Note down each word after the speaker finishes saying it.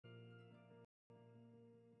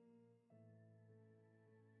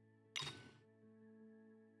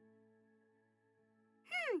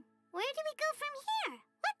we go from here?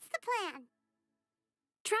 What's the plan?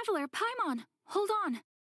 Traveler, Paimon, hold on.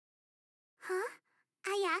 Huh?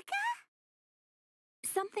 Ayaka?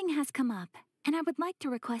 Something has come up, and I would like to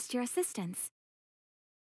request your assistance.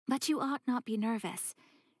 But you ought not be nervous.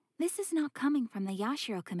 This is not coming from the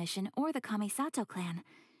Yashiro Commission or the Kamisato clan.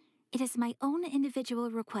 It is my own individual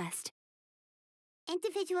request.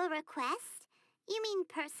 Individual request? You mean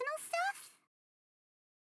personal stuff?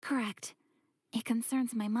 Correct. It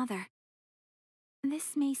concerns my mother.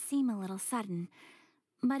 This may seem a little sudden,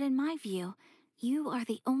 but in my view, you are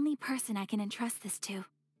the only person I can entrust this to.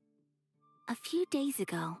 A few days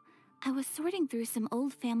ago, I was sorting through some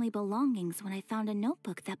old family belongings when I found a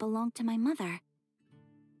notebook that belonged to my mother.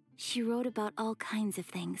 She wrote about all kinds of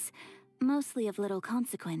things, mostly of little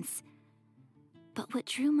consequence. But what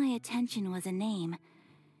drew my attention was a name.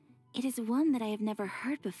 It is one that I have never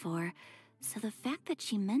heard before, so the fact that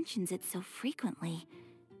she mentions it so frequently,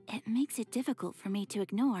 it makes it difficult for me to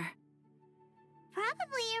ignore.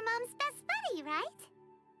 Probably your mom's best buddy, right?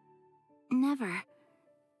 Never.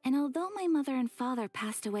 And although my mother and father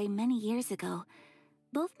passed away many years ago,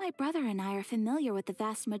 both my brother and I are familiar with the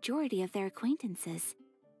vast majority of their acquaintances.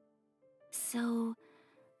 So,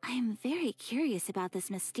 I am very curious about this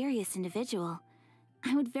mysterious individual.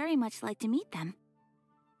 I would very much like to meet them.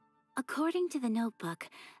 According to the notebook,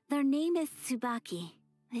 their name is Tsubaki.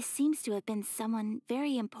 This seems to have been someone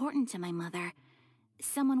very important to my mother.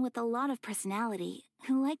 Someone with a lot of personality,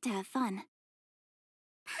 who liked to have fun.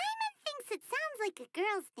 Paimon thinks it sounds like a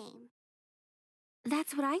girl's name.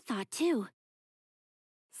 That's what I thought too.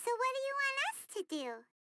 So what do you want us to do?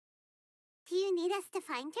 Do you need us to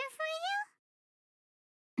find her for you?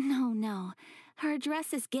 No. Her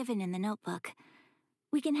address is given in the notebook.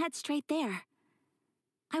 We can head straight there.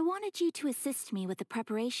 I wanted you to assist me with the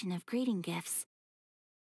preparation of greeting gifts.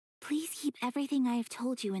 Please keep everything I have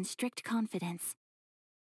told you in strict confidence.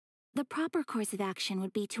 The proper course of action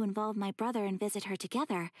would be to involve my brother and visit her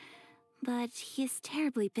together, but he is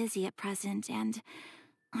terribly busy at present, and,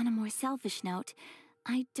 on a more selfish note,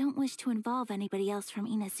 I don't wish to involve anybody else from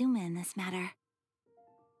Inazuma in this matter.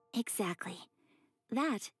 Exactly.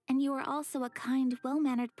 That, and you are also a kind,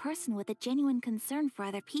 well-mannered person with a genuine concern for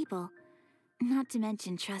other people. Not to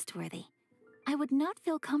mention trustworthy. I would not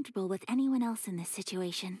feel comfortable with anyone else in this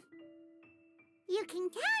situation. You can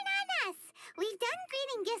count on us. We've done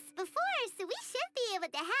greeting gifts before, so we should be able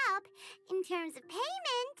to help. In terms of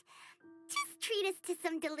payment, just treat us to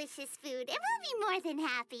some delicious food and we'll be more than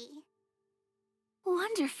happy.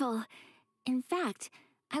 Wonderful. In fact,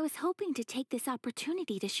 I was hoping to take this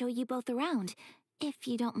opportunity to show you both around, if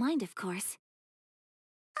you don't mind, of course.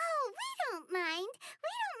 Oh, we don't mind.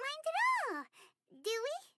 We don't mind at all. Do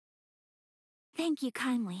we? Thank you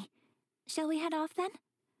kindly. Shall we head off then?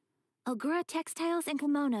 Ogura Textiles and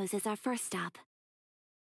Kimonos is our first stop.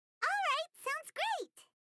 All right, sounds great.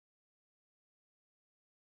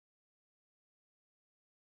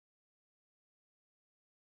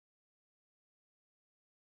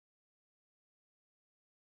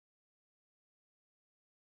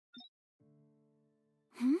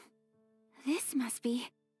 This must be...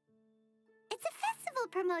 It's a festival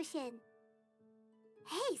promotion.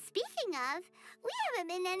 Hey, speaking of, we haven't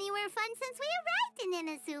been anywhere fun since we arrived in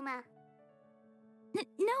Inazuma.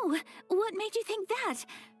 No, what made you think that?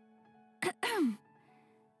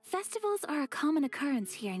 Festivals are a common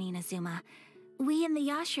occurrence here in Inazuma. We in the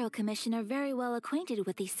Yashiro Commission are very well acquainted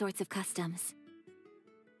with these sorts of customs.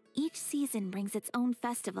 Each season brings its own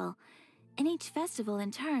festival, and each festival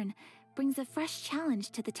in turn brings a fresh challenge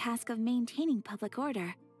to the task of maintaining public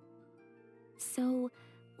order. So,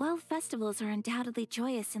 while festivals are undoubtedly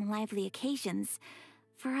joyous and lively occasions,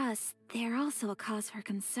 for us, they are also a cause for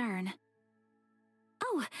concern.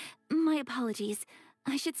 Oh, my apologies.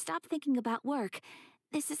 I should stop thinking about work.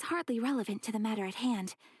 This is hardly relevant to the matter at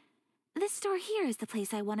hand. This store here is the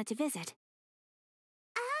place I wanted to visit.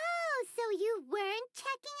 Oh, so you weren't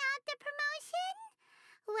checking out the promotion?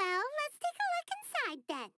 Well, let's take a look inside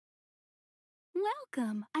then.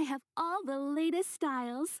 Welcome. I have all the latest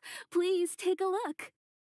styles. Please take a look.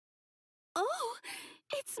 Oh,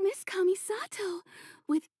 it's Miss Kamisato,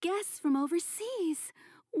 with guests from overseas.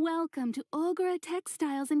 Welcome to Ogura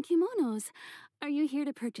Textiles and Kimonos. Are you here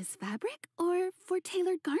to purchase fabric or for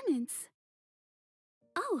tailored garments?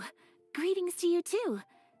 Oh, greetings to you too.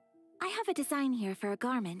 I have a design here for a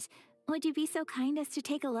garment. Would you be so kind as to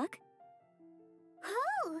take a look?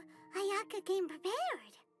 Oh, Ayaka came prepared.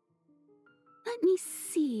 Let me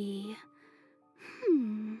see.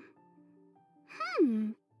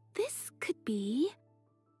 This could be...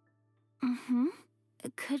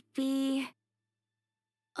 It could be...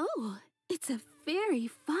 Oh, it's a very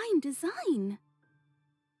fine design.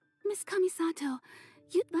 Miss Kamisato,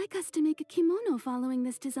 you'd like us to make a kimono following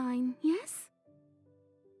this design, yes?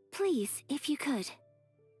 Please, if you could.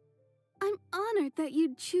 I'm honored that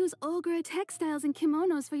you'd choose Olgra textiles and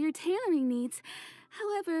kimonos for your tailoring needs.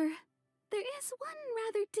 However, there is one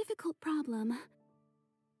rather difficult problem.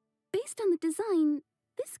 Based on the design,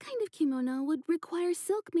 this kind of kimono would require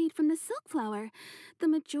silk made from the silk flower. The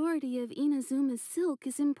majority of Inazuma's silk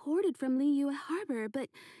is imported from Liyue Harbor, but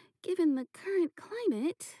given the current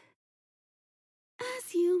climate...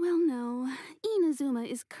 As you well know, Inazuma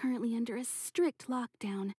is currently under a strict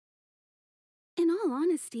lockdown. In all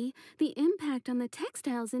honesty, the impact on the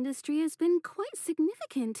textiles industry has been quite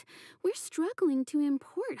significant. We're struggling to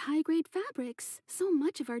import high-grade fabrics. So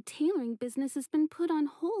much of our tailoring business has been put on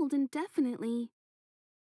hold indefinitely.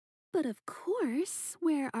 But of course,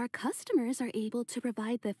 where our customers are able to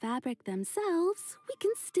provide the fabric themselves, we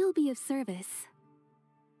can still be of service.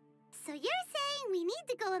 So you're saying we need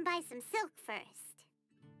to go and buy some silk first?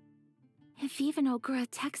 If even Ogura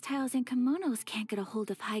textiles and kimonos can't get a hold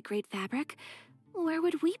of high-grade fabric, where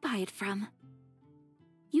would we buy it from?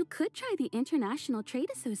 You could try the International Trade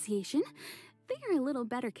Association. They are a little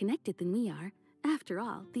better connected than we are. After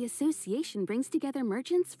all, the association brings together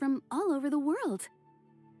merchants from all over the world.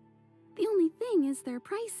 The only thing is their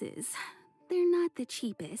prices. They're not the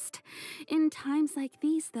cheapest. In times like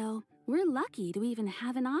these, though, we're lucky to even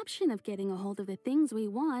have an option of getting a hold of the things we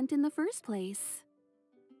want in the first place.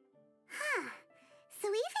 Huh. So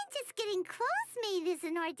even just getting clothes made is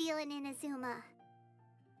an ordeal in Inazuma.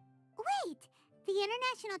 Wait, the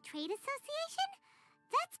International Trade Association?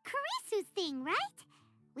 That's Kurisu's thing, right?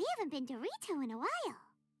 We haven't been to Rito in a while.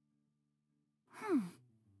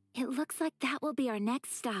 It looks like that will be our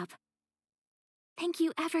next stop. Thank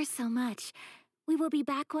you ever so much. We will be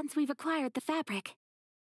back once we've acquired the fabric.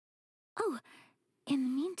 Oh, in the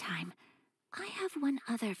meantime, I have one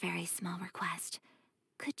other very small request.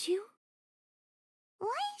 Could you?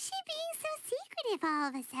 Why is she being so secretive all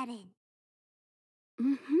of a sudden?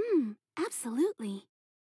 Absolutely.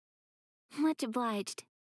 Much obliged.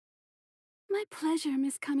 My pleasure,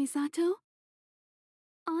 Miss Kamisato.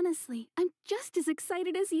 Honestly, I'm just as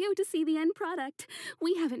excited as you to see the end product.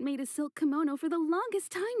 We haven't made a silk kimono for the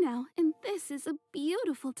longest time now, and this is a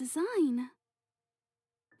beautiful design.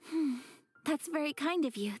 That's very kind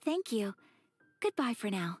of you, thank you. Goodbye for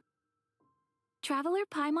now. Traveler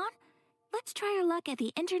Paimon, let's try our luck at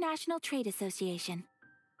the International Trade Association.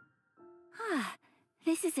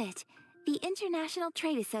 This is it. The International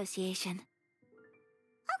Trade Association.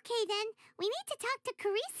 Okay then, we need to talk to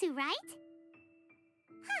Kurisu, right?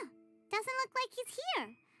 Huh, doesn't look like he's here.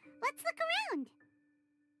 Let's look around.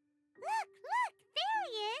 Look, there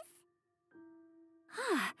he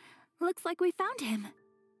is. Looks like we found him.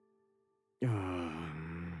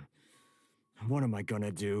 What am I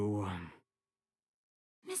gonna do?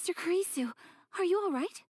 Mr. Kurisu, are you all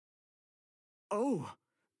right? Oh,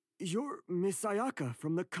 you're Miss Ayaka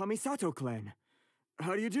from the Kamisato clan.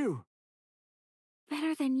 How do you do?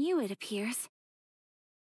 Better than you, it appears.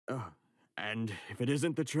 And if it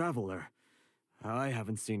isn't the Traveler, I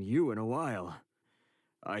haven't seen you in a while.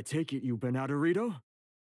 I take it you've been out of Rito?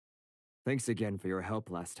 Thanks again for your help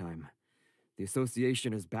last time. The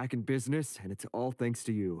association is back in business, and it's all thanks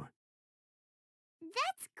to you.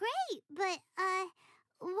 That's great, but,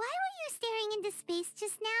 why were you staring into space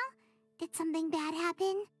just now? Did something bad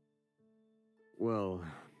happen? Well,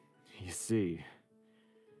 you see...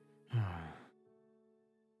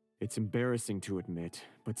 It's embarrassing to admit,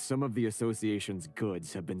 but some of the association's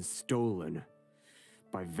goods have been stolen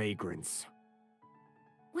by vagrants.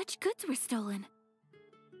 Which goods were stolen?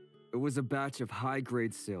 It was a batch of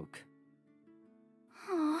high-grade silk.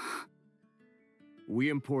 We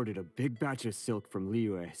imported a big batch of silk from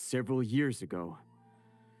Liyue several years ago.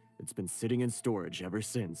 It's been sitting in storage ever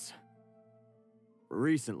since.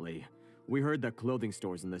 Recently, we heard that clothing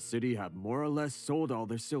stores in the city have more or less sold all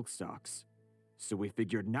their silk stocks. So we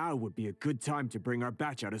figured now would be a good time to bring our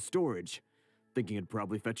batch out of storage, thinking it'd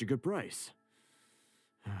probably fetch a good price.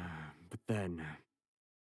 But then...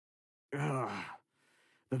 the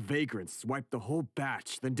vagrants swiped the whole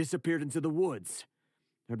batch, then disappeared into the woods.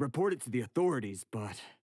 I'd report it to the authorities, but...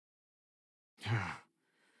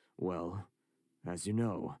 well, as you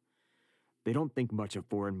know, they don't think much of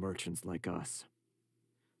foreign merchants like us.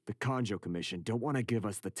 The Kanjo Commission don't want to give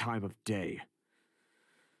us the time of day.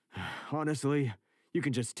 Honestly, you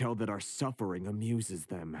can just tell that our suffering amuses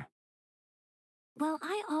them. Well,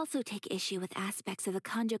 I also take issue with aspects of the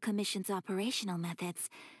Kanjo Commission's operational methods.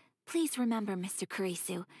 Please remember, Mr.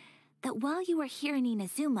 Kurisu, that while you are here in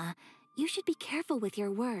Inazuma, you should be careful with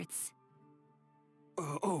your words.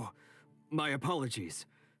 Oh, my apologies.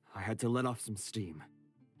 I had to let off some steam.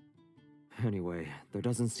 Anyway, there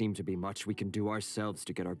doesn't seem to be much we can do ourselves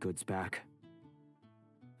to get our goods back.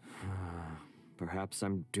 Perhaps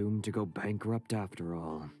I'm doomed to go bankrupt after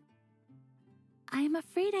all. I am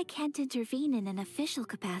afraid I can't intervene in an official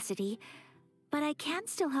capacity, but I can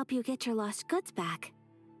still help you get your lost goods back.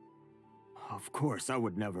 Of course, I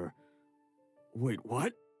would never... Wait,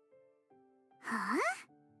 what? Huh?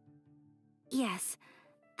 Yes,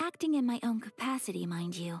 acting in my own capacity,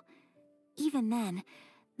 mind you. Even then,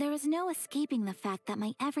 there is no escaping the fact that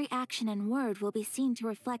my every action and word will be seen to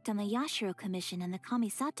reflect on the Yashiro Commission and the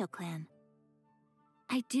Kamisato clan.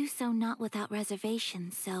 I do so not without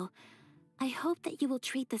reservations, so I hope that you will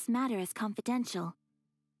treat this matter as confidential.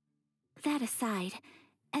 That aside,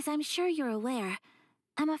 as I'm sure you're aware,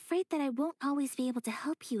 I'm afraid that I won't always be able to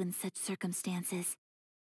help you in such circumstances.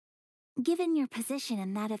 Given your position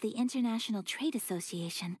and that of the International Trade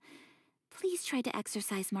Association, please try to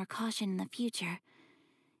exercise more caution in the future.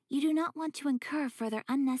 You do not want to incur further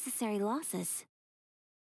unnecessary losses.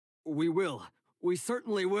 We will. We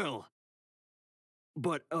certainly will.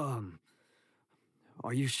 But,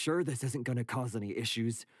 are you sure this isn't gonna cause any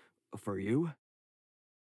issues for you?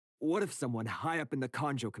 What if someone high up in the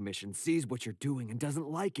Kanjo Commission sees what you're doing and doesn't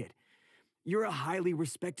like it? You're a highly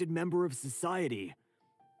respected member of society.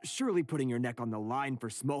 Surely putting your neck on the line for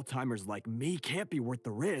small-timers like me can't be worth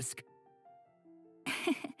the risk.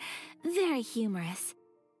 Very humorous.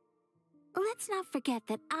 Let's not forget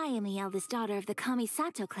that I am the eldest daughter of the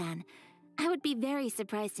Kamisato clan. I would be very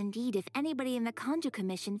surprised indeed if anybody in the Kanjo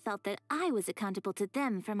Commission felt that I was accountable to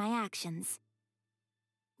them for my actions.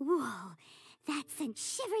 Whoa, that sent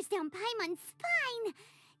shivers down Paimon's spine.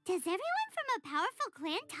 Does everyone from a powerful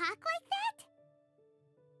clan talk like that?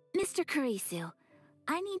 Mr. Kurisu,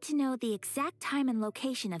 I need to know the exact time and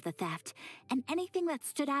location of the theft, and anything that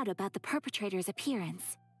stood out about the perpetrator's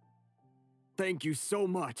appearance. Thank you so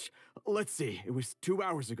much. Let's see, it was 2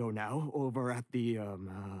 hours ago now, over at the,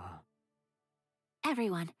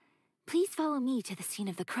 Everyone, please follow me to the scene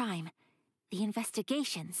of the crime. The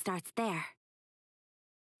investigation starts there.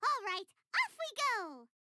 All right, off we go!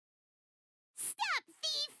 Stop,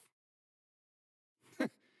 thief!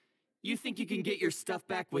 You think you can get your stuff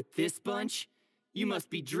back with this bunch? You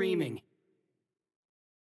must be dreaming.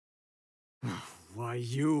 Why,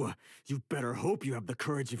 you better hope you have the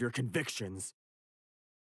courage of your convictions.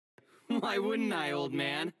 Why wouldn't I, old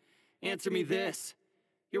man? Answer me this.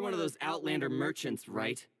 You're one of those Outlander merchants,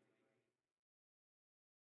 right?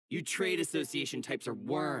 You trade association types are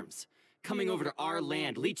worms, coming over to our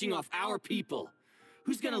land, leeching off our people.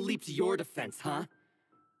 Who's gonna leap to your defense, huh?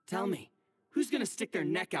 Tell me, who's gonna stick their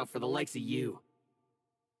neck out for the likes of you?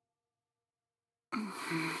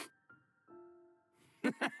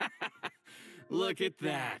 Look at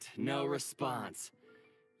that, no response.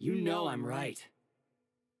 You know I'm right.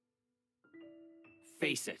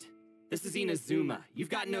 Face it, this is Inazuma. You've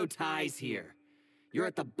got no ties here. You're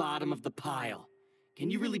at the bottom of the pile. Can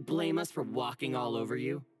you really blame us for walking all over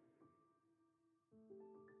you?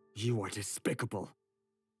 You are despicable.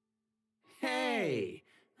 Hey,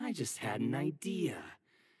 I just had an idea.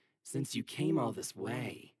 Since you came all this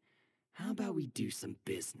way, how about we do some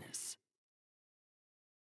business?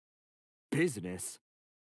 Business?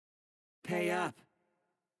 Pay up,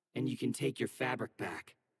 and you can take your fabric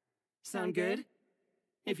back. Sound good?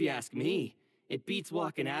 If you ask me, it beats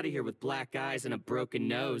walking out of here with black eyes and a broken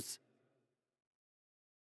nose.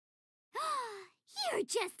 You're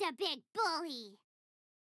just a big bully!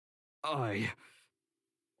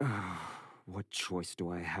 What choice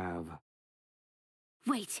do I have?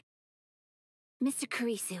 Wait! Mr.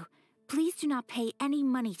 Kurisu, please do not pay any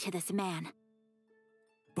money to this man.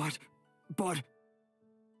 But...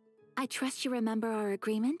 I trust you remember our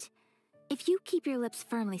agreement? If you keep your lips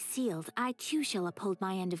firmly sealed, I too shall uphold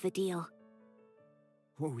my end of the deal.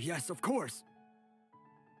 Oh, yes, of course!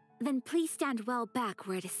 Then please stand well back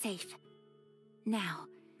where it is safe. Now,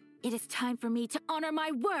 it is time for me to honor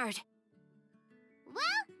my word!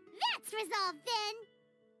 Well, that's resolved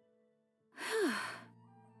then!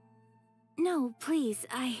 No, please,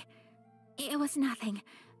 It was nothing.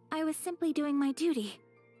 I was simply doing my duty.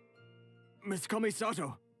 Miss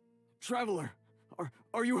Kamisato! Traveler!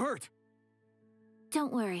 Are you hurt?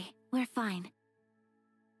 Don't worry, we're fine.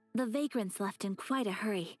 The vagrants left in quite a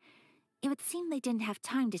hurry. It would seem they didn't have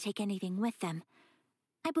time to take anything with them.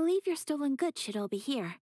 I believe your stolen goods should all be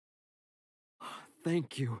here.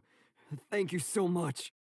 Thank you. Thank you so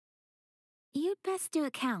much. You'd best do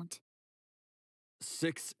a count.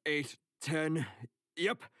 6, 8, 10...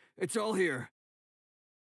 Yep, it's all here.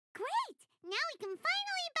 Great! Now we can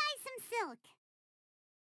finally buy some silk.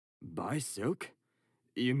 Buy silk?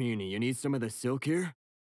 You mean you need some of the silk here?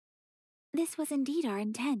 This was indeed our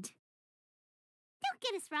intent. Don't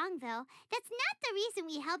get us wrong, though. That's not the reason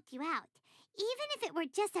we helped you out. Even if it were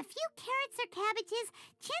just a few carrots or cabbages,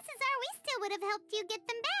 chances are we still would have helped you get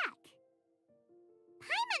them back.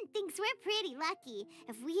 Paimon thinks we're pretty lucky.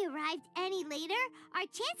 If we arrived any later, our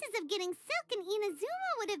chances of getting silk in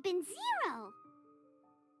Inazuma would have been 0.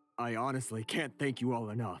 I honestly can't thank you all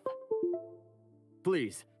enough.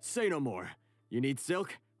 Please, say no more. You need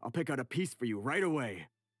silk? I'll pick out a piece for you right away.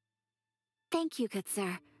 Thank you, good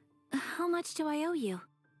sir. How much do I owe you?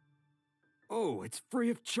 Oh, it's free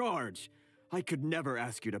of charge. I could never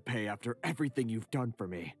ask you to pay after everything you've done for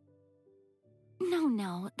me.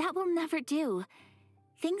 No, that will never do.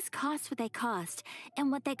 Things cost what they cost,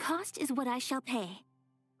 and what they cost is what I shall pay.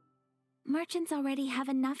 Merchants already have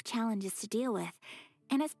enough challenges to deal with,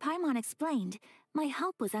 and as Paimon explained, my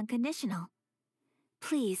help was unconditional.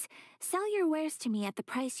 Please, sell your wares to me at the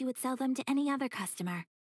price you would sell them to any other customer.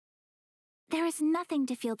 There is nothing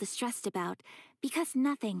to feel distressed about, because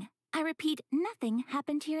nothing, I repeat, nothing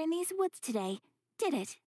happened here in these woods today, did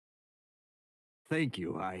it? Thank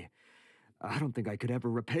you. I don't think I could ever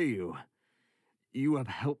repay you. You have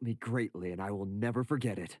helped me greatly, and I will never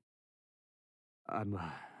forget it. I'm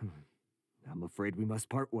afraid we must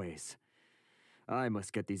part ways. I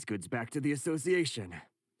must get these goods back to the association.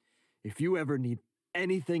 If you ever need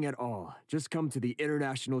anything at all, just come to the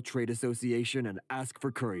International Trade Association and ask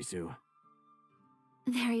for Kurisu.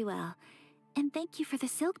 Very well. And thank you for the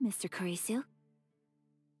silk, Mr. Kurisu. See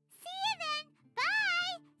you then.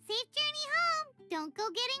 Bye. Safe journey home. Don't go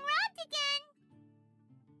getting robbed again.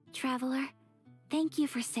 Traveler, thank you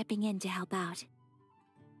for stepping in to help out.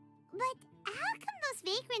 But how come those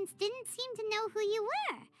vagrants didn't seem to know who you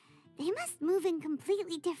were? They must move in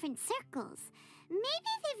completely different circles.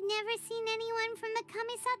 Maybe they've never seen anyone from the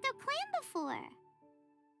Kamisato clan before.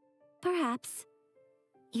 Perhaps.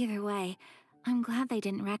 Either way, I'm glad they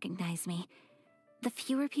didn't recognize me. The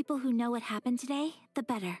fewer people who know what happened today, the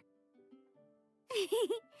better.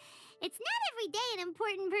 It's not every day an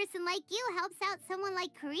important person like you helps out someone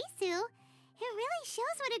like Kurisu. It really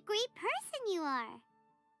shows what a great person you are.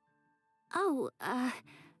 Oh,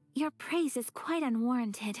 your praise is quite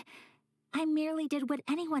unwarranted. I merely did what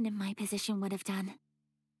anyone in my position would have done.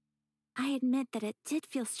 I admit that it did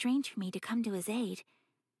feel strange for me to come to his aid.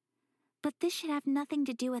 But this should have nothing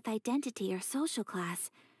to do with identity or social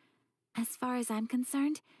class. As far as I'm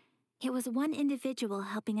concerned, it was one individual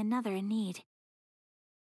helping another in need.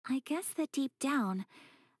 I guess that deep down,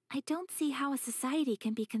 I don't see how a society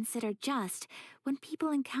can be considered just when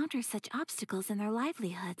people encounter such obstacles in their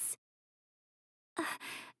livelihoods.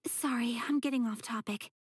 Sorry, I'm getting off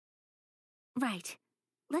topic. Right.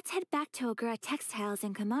 Let's head back to Ogura Textiles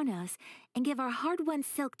and Kimonos and give our hard-won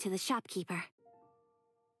silk to the shopkeeper.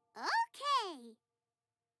 Okay.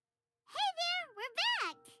 Hey there, we're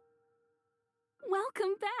back.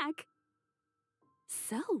 Welcome back.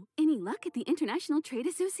 So, any luck at the International Trade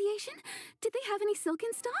Association? Did they have any silk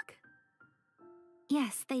in stock?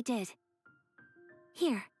 Yes, they did.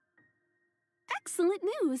 Here. Excellent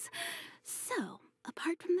news. So,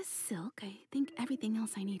 apart from the silk, I think everything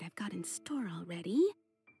else I need I've got in store already.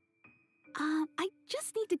 I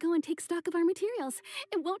just need to go and take stock of our materials.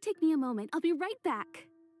 It won't take me a moment. I'll be right back.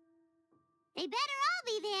 They better all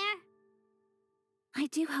be there. I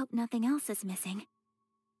do hope nothing else is missing.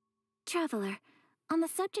 Traveler, on the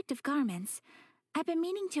subject of garments, I've been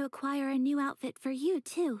meaning to acquire a new outfit for you,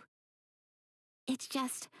 too. It's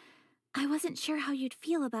just, I wasn't sure how you'd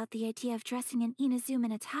feel about the idea of dressing in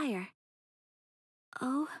Inazuman attire.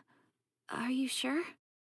 Oh, are you sure?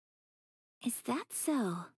 Is that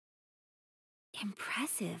so?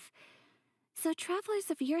 Impressive. So travelers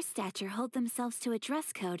of your stature hold themselves to a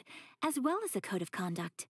dress code, as well as a code of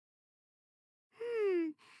conduct.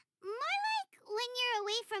 More like when you're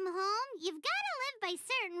away from home, you've got to live by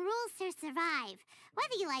certain rules to survive,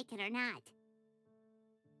 whether you like it or not.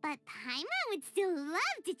 But Paimon would still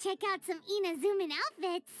love to check out some Inazuman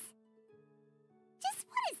outfits. Just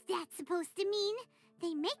what is that supposed to mean?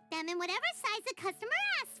 They make them in whatever size the customer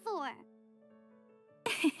asks for.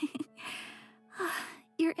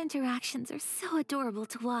 Your interactions are so adorable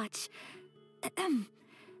to watch.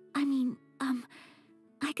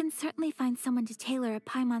 I can certainly find someone to tailor a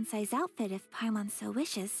Paimon-size outfit if Paimon so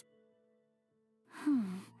wishes.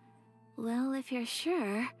 Well, if you're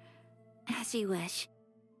sure, as you wish.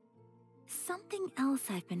 Something else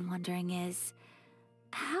I've been wondering is,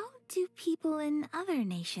 how do people in other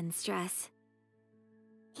nations dress?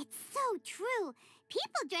 It's so true.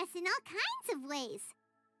 People dress in all kinds of ways.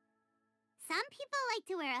 Some people like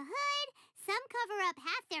to wear a hood, Some cover up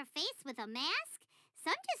half their face with a mask.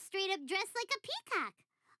 Some just straight up dress like a peacock.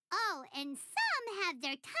 Oh, and some have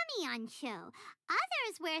their tummy on show.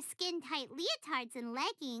 Others wear skin-tight leotards and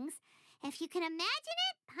leggings. If you can imagine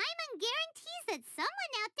it, Paimon guarantees that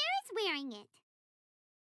someone out there is wearing it.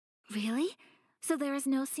 Really? So there is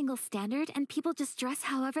no single standard and people just dress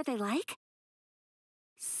however they like?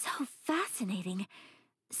 So fascinating.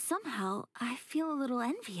 Somehow, I feel a little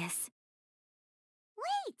envious.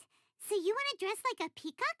 Wait, so you want to dress like a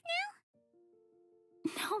peacock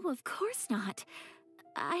now? No, of course not.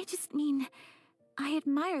 I just mean, I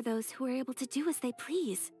admire those who are able to do as they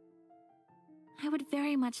please. I would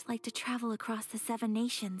very much like to travel across the 7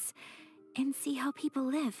 nations and see how people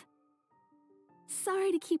live.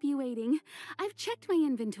 Sorry to keep you waiting. I've checked my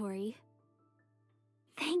inventory.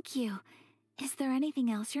 Thank you. Is there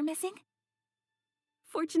anything else you're missing?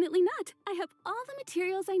 Fortunately not. I have all the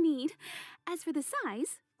materials I need. As for the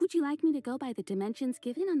size, would you like me to go by the dimensions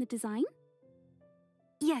given on the design?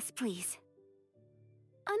 Yes, please.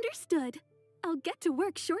 Understood. I'll get to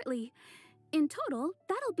work shortly. In total,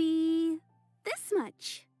 that'll be this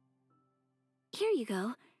much. Here you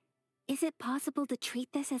go. Is it possible to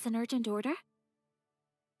treat this as an urgent order?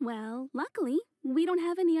 Well, luckily, we don't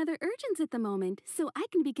have any other urgents at the moment, so I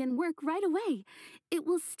can begin work right away. It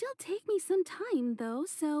will still take me some time, though,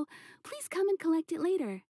 so please come and collect it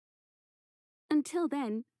later. Until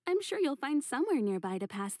then, I'm sure you'll find somewhere nearby to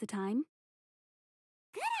pass the time.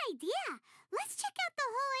 Good idea. Let's check out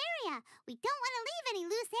the whole area. We don't want to leave any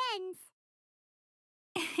loose ends.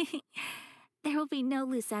 There will be no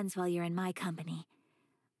loose ends while you're in my company.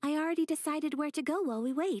 I already decided where to go while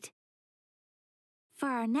we wait. For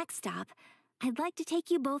our next stop, I'd like to take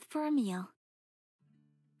you both for a meal.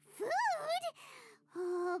 Food?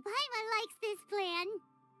 Oh, Paimon likes this plan.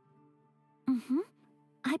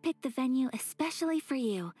 I picked the venue especially for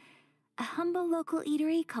you. A humble local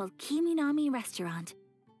eatery called Kiminami Restaurant.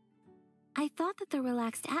 I thought that the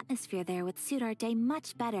relaxed atmosphere there would suit our day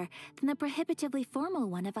much better than the prohibitively formal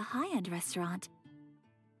one of a high-end restaurant.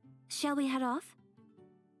 Shall we head off?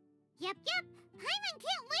 Yep. Paimon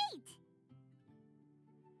can't wait.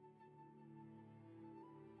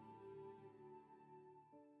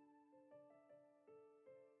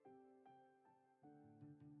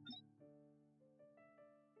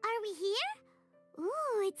 Are we here?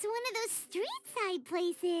 Ooh, it's one of those street-side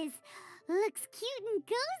places. Looks cute and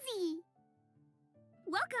cozy.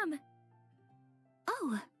 Welcome!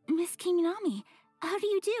 Oh, Miss Kiminami, how do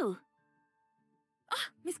you do? Ah,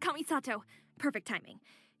 Miss Kamisato. Perfect timing.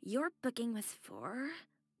 Your booking was for...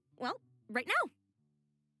 well, right now.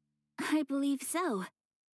 I believe so.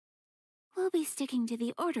 We'll be sticking to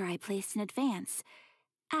the order I placed in advance.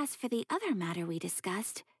 As for the other matter we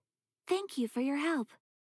discussed, thank you for your help.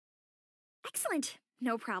 Excellent.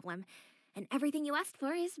 No problem. And everything you asked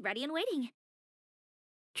for is ready and waiting.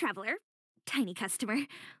 Traveler, tiny customer,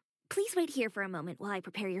 please wait here for a moment while I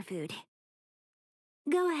prepare your food.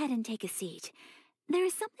 Go ahead and take a seat. There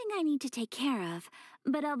is something I need to take care of,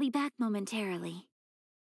 but I'll be back momentarily.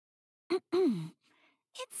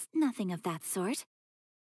 It's nothing of that sort.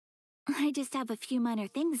 I just have a few minor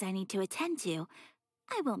things I need to attend to.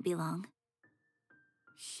 I won't be long.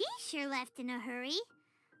 She sure left in a hurry.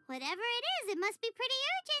 Whatever it is, it must be pretty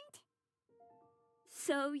urgent.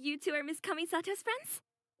 So you two are Miss Kamisato's friends?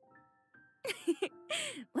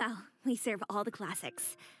 Well, we serve all the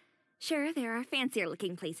classics. Sure, there are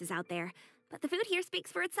fancier-looking places out there, but the food here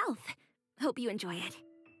speaks for itself. Hope you enjoy it.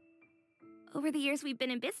 Over the years we've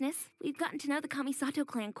been in business, we've gotten to know the Kamisato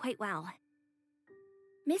clan quite well.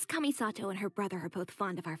 Miss Kamisato and her brother are both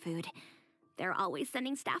fond of our food. They're always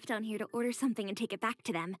sending staff down here to order something and take it back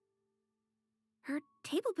to them. Her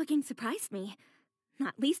table booking surprised me,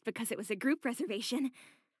 not least because it was a group reservation.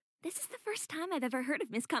 This is the first time I've ever heard of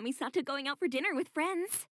Miss Kamisato going out for dinner with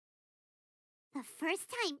friends. The first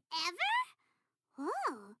time ever?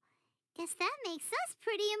 Whoa. Guess that makes us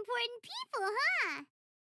pretty important people, huh?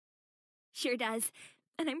 Sure does.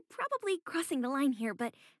 And I'm probably crossing the line here,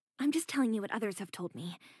 but I'm just telling you what others have told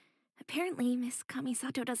me. Apparently, Miss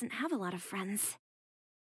Kamisato doesn't have a lot of friends.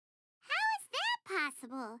 How is that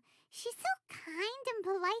possible? She's so kind and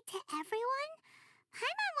polite to everyone.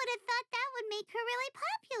 Paimon would have thought that would make her really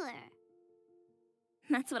popular.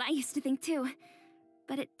 That's what I used to think too.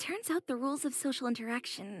 But it turns out the rules of social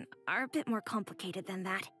interaction are a bit more complicated than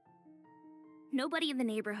that. Nobody in the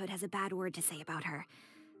neighborhood has a bad word to say about her.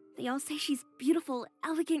 They all say she's beautiful,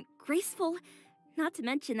 elegant, graceful, not to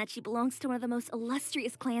mention that she belongs to one of the most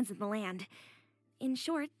illustrious clans in the land. In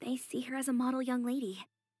short, they see her as a model young lady.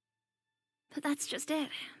 But that's just it.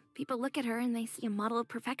 People look at her and they see a model of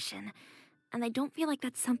perfection. and I don't feel like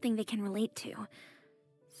that's something they can relate to.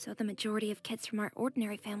 So the majority of kids from our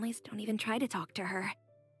ordinary families don't even try to talk to her.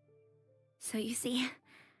 So you see,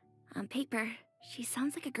 on paper, she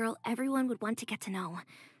sounds like a girl everyone would want to get to know.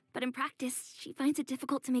 But in practice, she finds it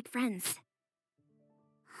difficult to make friends.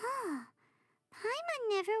 Huh. Paimon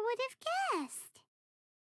never would have guessed.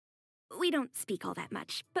 We don't speak all that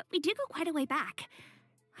much, but we do go quite a way back.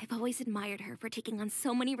 I've always admired her for taking on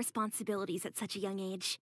so many responsibilities at such a young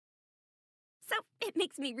age. So it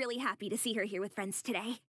makes me really happy to see her here with friends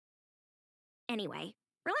today. Anyway,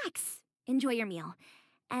 relax, enjoy your meal,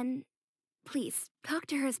 and please, talk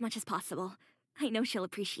to her as much as possible. I know she'll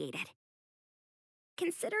appreciate it.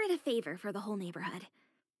 Consider it a favor for the whole neighborhood.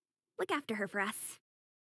 Look after her for us.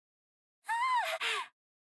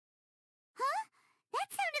 Huh? That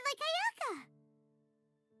sounded like Ayaka.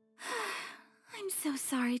 I'm so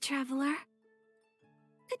sorry, Traveler.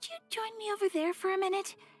 Could you join me over there for a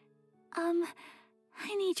minute?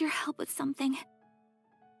 I need your help with something.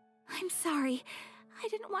 I'm sorry. I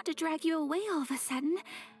didn't want to drag you away all of a sudden.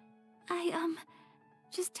 I,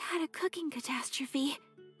 just had a cooking catastrophe.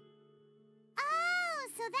 Oh,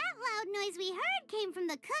 so that loud noise we heard came from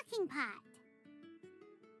the cooking pot.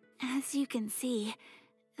 As you can see,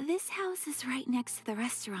 this house is right next to the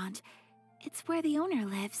restaurant. It's where the owner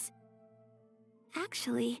lives.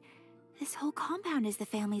 Actually, this whole compound is the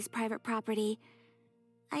family's private property.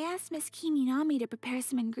 I asked Miss Kiminami to prepare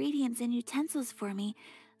some ingredients and utensils for me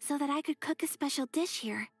so that I could cook a special dish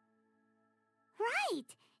here.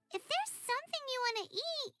 Right. If there's something you want to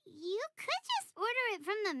eat, you could just order it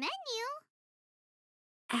from the menu.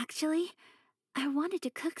 Actually, I wanted to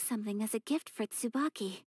cook something as a gift for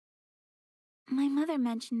Tsubaki. My mother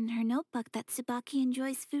mentioned in her notebook that Tsubaki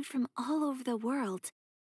enjoys food from all over the world.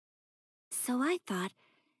 So I thought,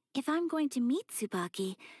 if I'm going to meet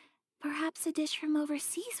Tsubaki, perhaps a dish from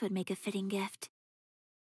overseas would make a fitting gift.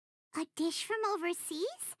 A dish from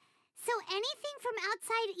overseas? So anything from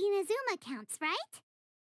outside Inazuma counts, right?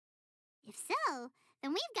 If so,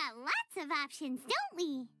 then we've got lots of options, don't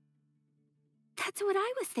we? That's what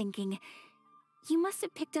I was thinking. You must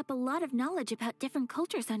have picked up a lot of knowledge about different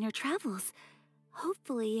cultures on your travels,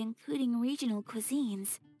 hopefully including regional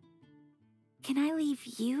cuisines. Can I leave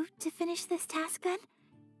you to finish this task then?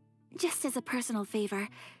 Just as a personal favor.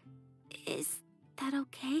 Is that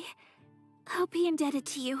okay? I'll be indebted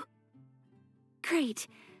to you. Great.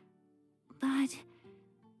 But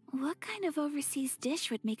what kind of overseas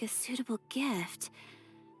dish would make a suitable gift?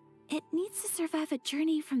 It needs to survive a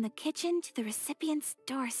journey from the kitchen to the recipient's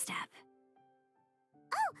doorstep.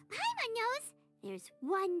 Oh, Paimon knows! There's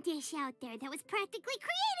one dish out there that was practically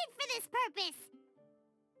created for this purpose!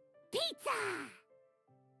 Pizza!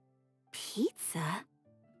 Pizza?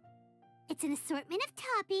 It's an assortment of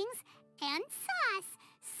toppings and sauce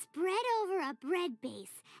spread over a bread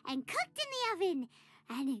base and cooked in the oven.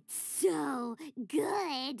 And it's so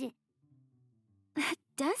good! That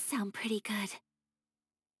does sound pretty good.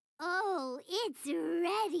 Oh, it's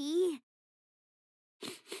ready!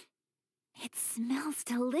 It smells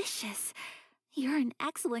delicious. You're an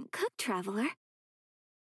excellent cook, Traveler.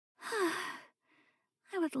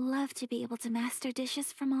 I would love to be able to master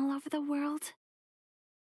dishes from all over the world.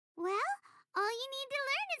 Well, all you need to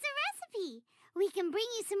learn is a recipe. We can bring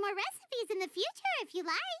you some more recipes in the future if you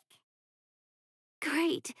like.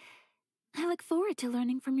 Great. I look forward to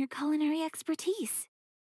learning from your culinary expertise.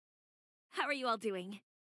 How are you all doing?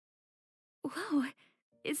 Whoa,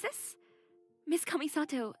 is this... Miss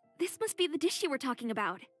Kamisato, this must be the dish you were talking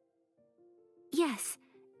about. Yes,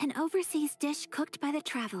 an overseas dish cooked by the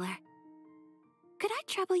Traveler. Could I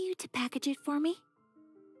trouble you to package it for me?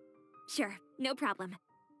 Sure, no problem.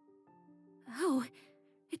 Oh,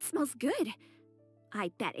 it smells good.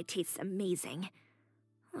 I bet it tastes amazing.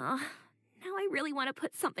 Now I really want to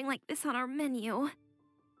put something like this on our menu. Want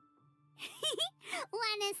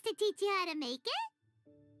us to teach you how to make it?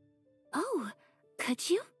 Oh, could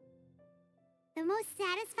you? The most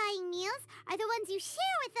satisfying meals are the ones you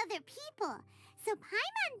share with other people. So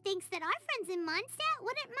Paimon thinks that our friends in Mondstadt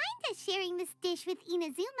wouldn't mind us sharing this dish with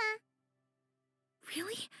Inazuma.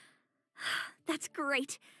 Really? That's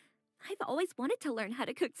great. I've always wanted to learn how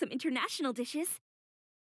to cook some international dishes.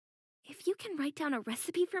 If you can write down a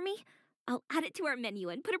recipe for me, I'll add it to our menu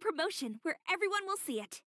and put a promotion where everyone will see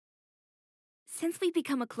it. Since we've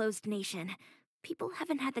become a closed nation, people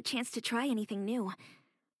haven't had the chance to try anything new.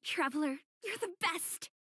 Traveler, you're the best!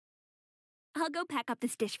 I'll go pack up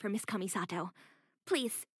this dish for Miss Kamisato.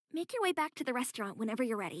 Please, make your way back to the restaurant whenever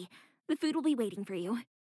you're ready. The food will be waiting for you.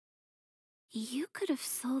 You could have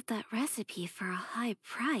sold that recipe for a high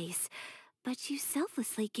price, but you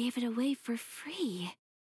selflessly gave it away for free.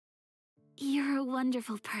 You're a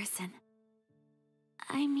wonderful person.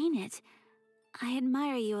 I mean it. I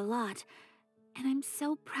admire you a lot, and I'm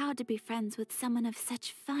so proud to be friends with someone of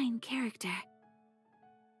such fine character.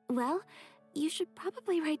 Well, you should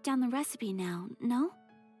probably write down the recipe now, no?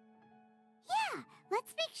 Yeah,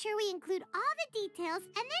 let's make sure we include all the details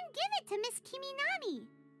and then give it to Miss Kiminami.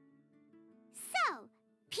 So,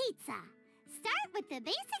 pizza. Start with the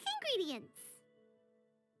basic ingredients.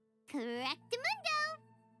 Correctamundo.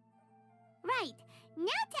 Right,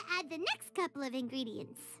 now to add the next couple of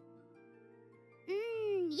ingredients.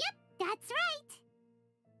 Yep, that's right.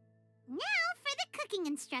 Now for the cooking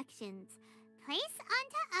instructions. Place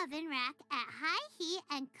onto oven rack at high heat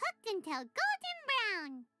and cooked until golden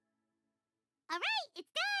brown. Alright, it's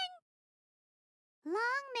done!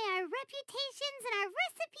 Long may our reputations and our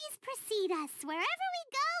recipes precede us wherever we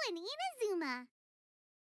go in Inazuma.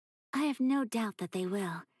 I have no doubt that they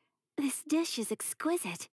will. This dish is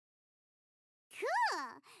exquisite.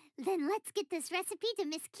 Cool! Then let's get this recipe to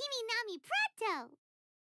Miss Kiminami pronto!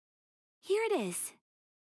 Here it is.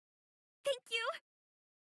 Thank you!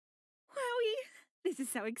 Wowie! This is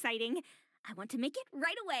so exciting. I want to make it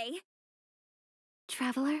right away.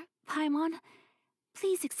 Traveler, Paimon,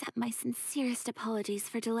 please accept my sincerest apologies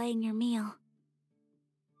for delaying your meal.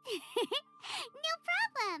 No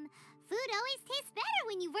problem! Food always tastes better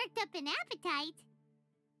when you've worked up an appetite.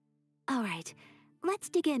 All right, let's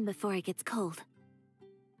dig in before it gets cold.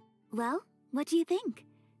 Well, what do you think?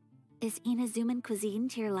 Is Inazuman cuisine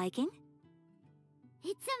to your liking?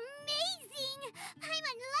 It's amazing!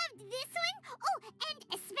 Paimon loved this one! Oh, and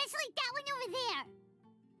especially that one over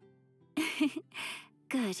there!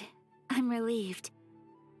 Good. I'm relieved.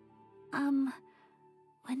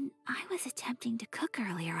 When I was attempting to cook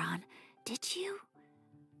earlier on, did you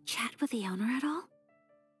chat with the owner at all?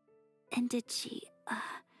 And did she,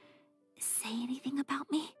 say anything about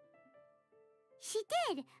me? She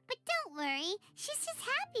did, but don't worry. She's just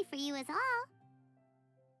happy for you is all.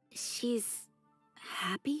 She's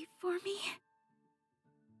happy for me?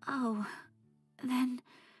 Oh, then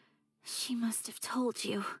she must have told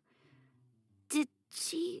you. Did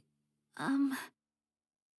she,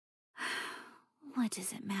 what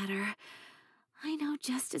does it matter? I know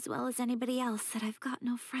just as well as anybody else that I've got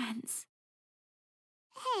no friends.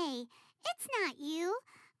 Hey, it's not you.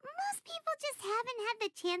 Most people just haven't had the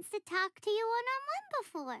chance to talk to you one-on-one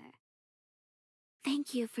before.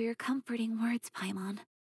 Thank you for your comforting words, Paimon.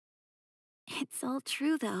 It's all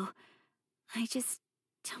true, though. I just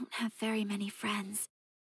don't have very many friends.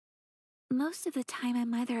 Most of the time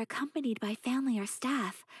I'm either accompanied by family or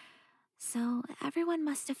staff, so everyone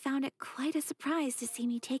must have found it quite a surprise to see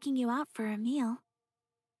me taking you out for a meal.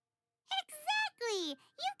 Exactly!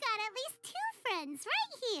 You've got at least 2 friends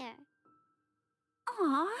right here.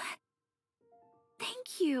 Aw.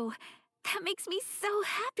 Thank you. That makes me so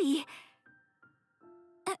happy.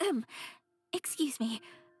 Excuse me.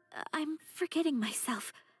 I'm forgetting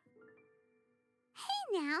myself.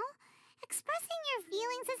 Hey now, expressing your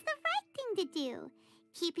feelings is the right thing to do.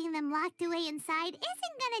 Keeping them locked away inside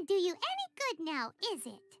isn't gonna do you any good now, is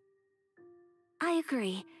it? I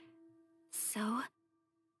agree. So,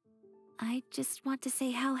 I just want to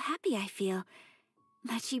say how happy I feel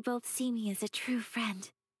that you both see me as a true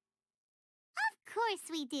friend. Of course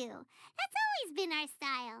we do. That's always been our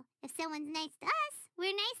style. If someone's nice to us,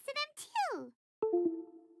 we're nice to them too.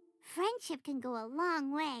 Friendship can go a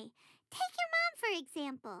long way. Take your mom, for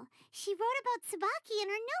example. She wrote about Tsubaki in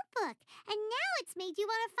her notebook, and now it's made you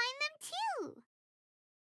want to find them too.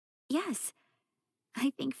 Yes, I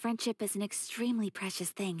think friendship is an extremely precious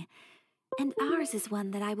thing, and ours is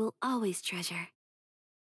one that I will always treasure.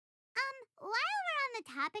 While we're on the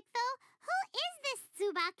topic though, who is this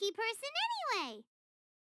Tsubaki person anyway?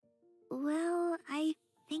 Well, I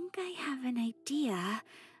think I have an idea,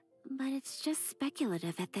 but it's just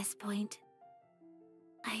speculative at this point.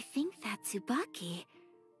 I think that Tsubaki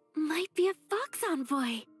might be a fox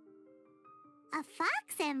envoy. A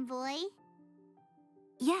fox envoy?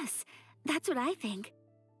 Yes, that's what I think.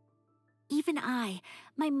 Even I,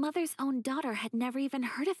 my mother's own daughter, had never even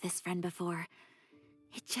heard of this friend before.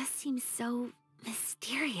 It just seems so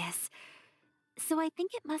mysterious. So I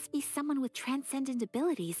think it must be someone with transcendent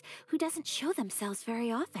abilities who doesn't show themselves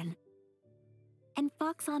very often. And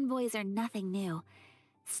fox envoys are nothing new.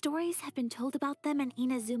 Stories have been told about them in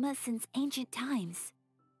Inazuma since ancient times.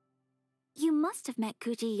 You must have met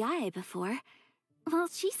Kuji Yae before. Well,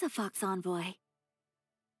 she's a fox envoy.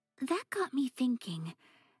 That got me thinking.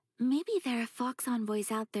 Maybe there are fox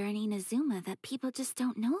envoys out there in Inazuma that people just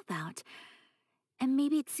don't know about. And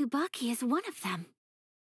maybe Tsubaki is one of them.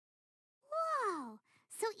 Whoa!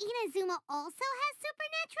 So Inazuma also has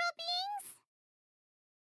supernatural beings?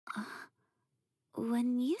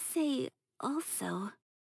 When you say also...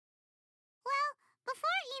 Well,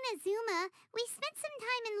 before Inazuma, we spent some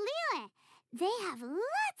time in Liyue. They have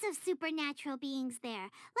lots of supernatural beings there,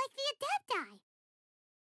 like the Adepti.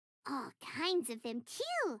 All kinds of them,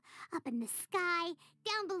 too. Up in the sky,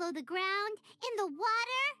 down below the ground, in the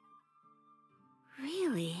water.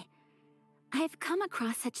 Really? I've come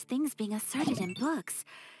across such things being asserted in books,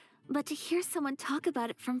 but to hear someone talk about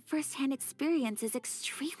it from first-hand experience is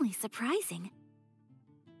extremely surprising.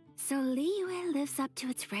 So Liyue lives up to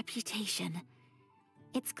its reputation.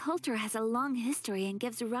 Its culture has a long history and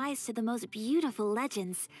gives rise to the most beautiful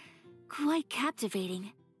legends. Quite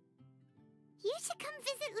captivating. You should come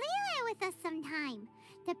visit Liyue with us sometime.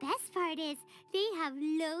 The best part is, they have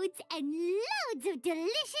loads and loads of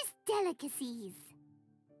delicious delicacies.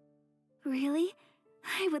 Really?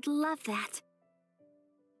 I would love that.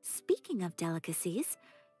 Speaking of delicacies,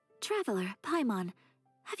 Traveler, Paimon,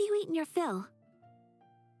 have you eaten your fill?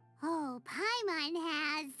 Oh, Paimon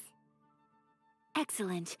has.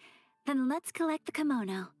 Excellent. Then let's collect the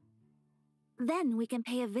kimono. Then we can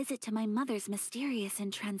pay a visit to my mother's mysterious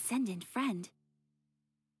and transcendent friend.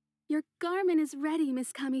 Your garment is ready,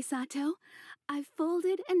 Miss Kamisato. I've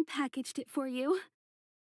folded and packaged it for you.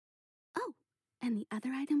 Oh, and the other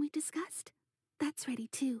item we discussed? That's ready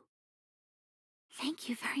too. Thank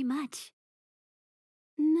you very much.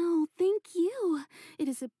 No, thank you. It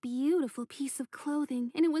is a beautiful piece of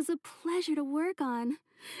clothing, and it was a pleasure to work on.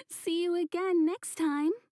 See you again next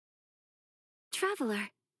time. Traveler,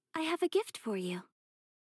 I have a gift for you.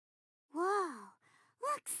 Whoa,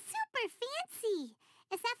 looks super fancy.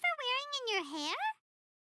 Is that for wearing in your hair?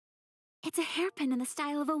 It's a hairpin in the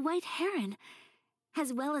style of a white heron.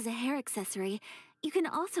 As well as a hair accessory, you can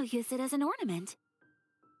also use it as an ornament.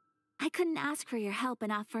 I couldn't ask for your help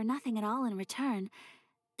and offer nothing at all in return,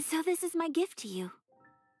 so this is my gift to you.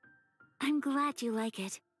 I'm glad you like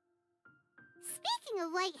it. Speaking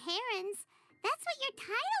of white herons, that's what your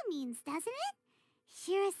title means, doesn't it?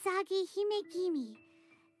 Shirasagi Himegimi.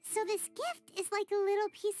 So this gift is like a little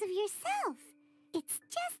piece of yourself. It's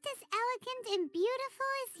just as elegant and beautiful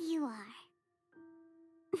as you are.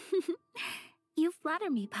 You flatter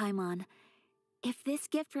me, Paimon. If this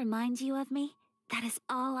gift reminds you of me, that is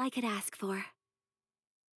all I could ask for.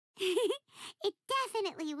 It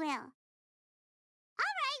definitely will.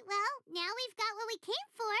 Alright, well, now we've got what we came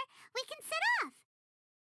for, we can set off.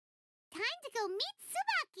 Time to go meet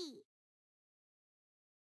Tsubaki.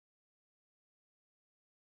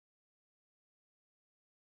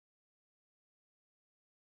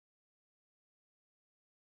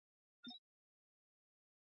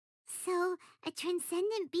 So, a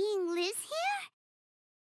transcendent being lives here?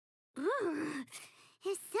 Ugh.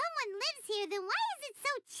 If someone lives here, then why is it so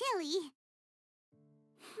chilly?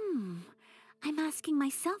 I'm asking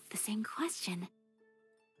myself the same question.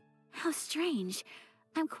 How strange.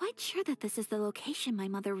 I'm quite sure that this is the location my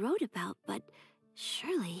mother wrote about, but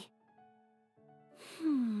surely...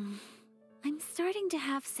 I'm starting to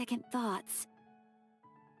have second thoughts.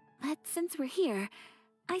 But since we're here,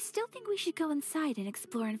 I still think we should go inside and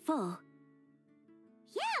explore in full.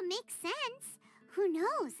 Yeah, makes sense. Who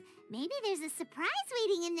knows? Maybe there's a surprise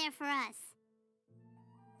waiting in there for us.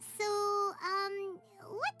 So,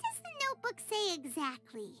 what does the notebook say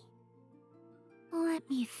exactly? Let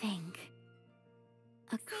me think.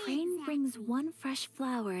 A crane brings one fresh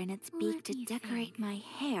flower in its beak to decorate my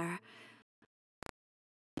hair.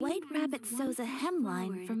 White rabbit sews a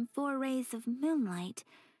hemline from 4 rays of moonlight.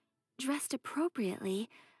 Dressed appropriately,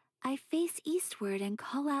 I face eastward and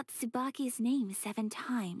call out Tsubaki's name 7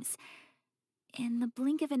 times. In the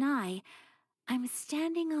blink of an eye, I'm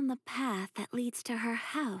standing on the path that leads to her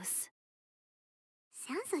house.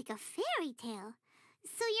 Sounds like a fairy tale.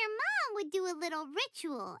 So your mom would do a little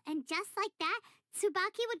ritual, and just like that,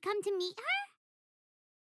 Tsubaki would come to meet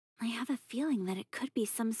her? I have a feeling that it could be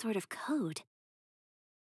some sort of code.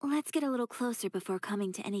 Let's get a little closer before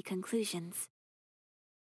coming to any conclusions.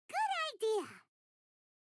 Good idea.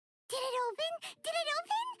 Did it open? Did it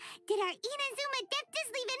open? Did our Inazuma Adeptus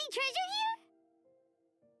leave any treasure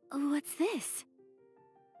here? What's this?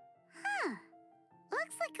 Huh.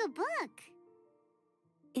 Looks like a book.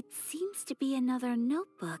 It seems to be another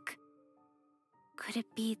notebook. Could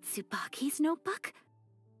it be Tsubaki's notebook?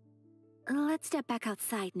 Let's step back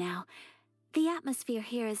outside now. The atmosphere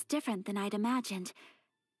here is different than I'd imagined.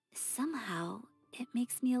 Somehow, it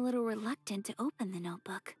makes me a little reluctant to open the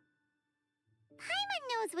notebook. Paimon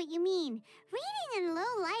knows what you mean. Reading in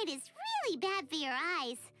low light is really bad for your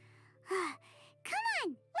eyes. Come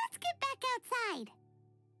on, let's get back outside.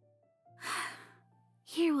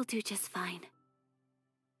 Here will do just fine.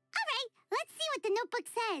 Alright, let's see what the notebook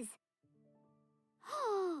says.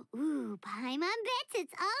 Ooh, Paimon bets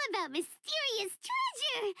it's all about mysterious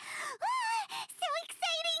treasure! Ah, so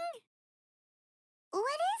exciting!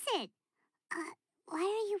 What is it? Why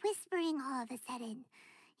are you whispering all of a sudden?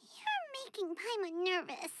 You're making Paimon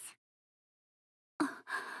nervous.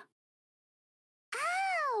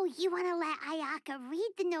 Oh, you want to let Ayaka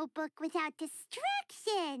read the notebook without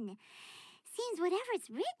distraction. Seems whatever's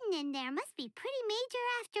written in there must be pretty major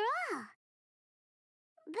after all.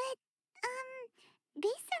 But,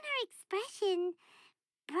 based on her expression,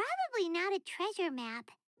 probably not a treasure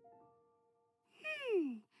map.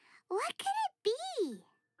 What could it be?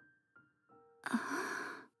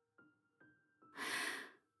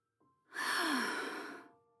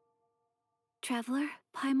 Traveler,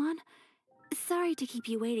 Paimon, sorry to keep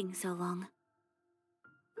you waiting so long.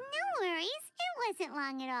 No worries, it wasn't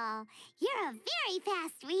long at all. You're a very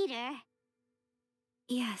fast reader.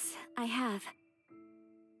 Yes, I have.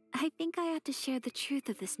 I think I have to share the truth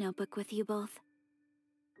of this notebook with you both.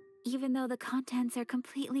 Even though the contents are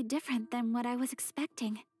completely different than what I was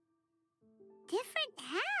expecting. Different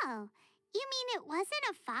how? You mean it wasn't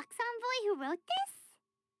a Fox Envoy who wrote this?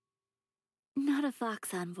 Not a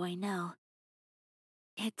Fox Envoy, no.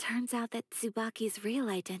 It turns out that Tsubaki's real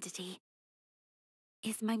identity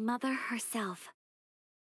is my mother herself.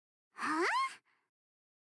 Huh?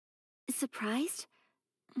 Surprised?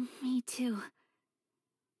 Me too.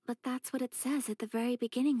 But that's what it says at the very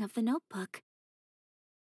beginning of the notebook.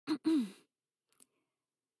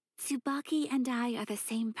 Tsubaki and I are the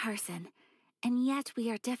same person, and yet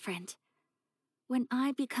we are different. When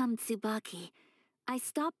I become Tsubaki, I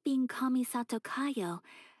stop being Kamisato Kayo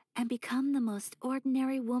and become the most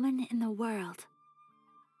ordinary woman in the world.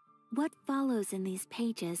 What follows in these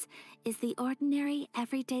pages is the ordinary,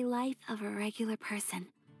 everyday life of a regular person.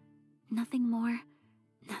 Nothing more,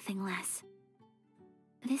 nothing less.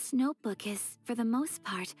 This notebook is, for the most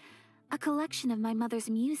part, a collection of my mother's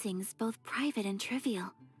musings, both private and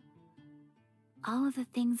trivial. All of the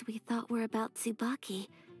things we thought were about Tsubaki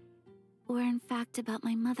were in fact about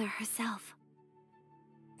my mother herself.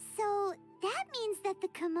 So that means that the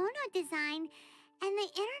kimono design and the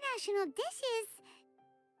international dishes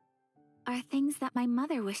are things that my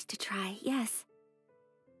mother wished to try, yes.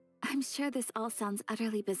 I'm sure this all sounds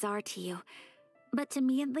utterly bizarre to you, but to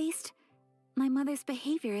me at least, my mother's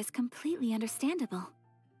behavior is completely understandable.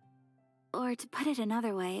 Or to put it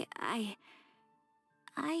another way, I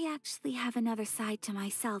actually have another side to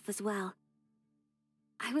myself as well.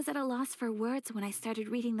 I was at a loss for words when I started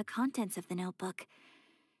reading the contents of the notebook.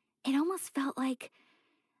 It almost felt like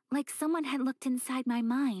someone had looked inside my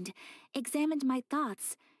mind, examined my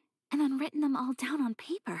thoughts, and then written them all down on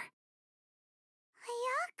paper.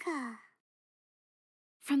 Ayaka.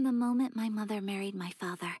 From the moment my mother married my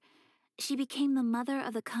father, she became the mother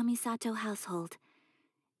of the Kamisato household,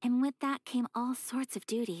 and with that came all sorts of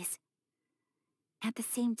duties. At the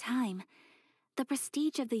same time, the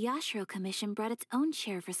prestige of the Yashiro Commission brought its own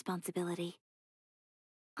share of responsibility.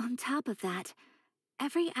 On top of that,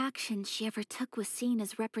 every action she ever took was seen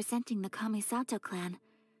as representing the Kamisato clan.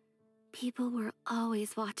 People were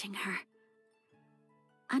always watching her.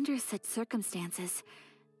 Under such circumstances,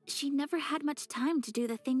 she never had much time to do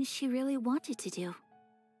the things she really wanted to do.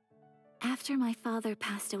 After my father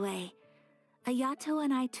passed away, Ayato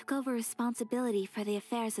and I took over responsibility for the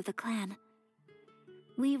affairs of the clan.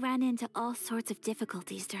 We ran into all sorts of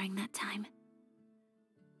difficulties during that time.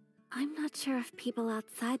 I'm not sure if people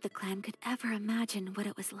outside the clan could ever imagine what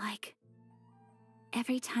it was like.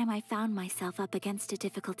 Every time I found myself up against a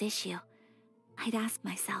difficult issue, I'd ask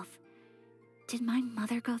myself, did my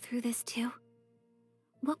mother go through this too?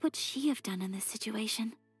 What would she have done in this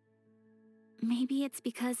situation? Maybe it's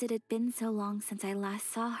because it had been so long since I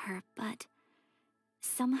last saw her, but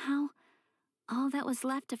somehow, all that was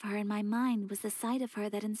left of her in my mind was the sight of her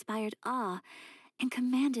that inspired awe and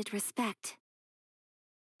commanded respect.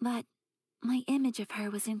 But my image of her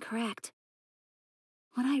was incorrect.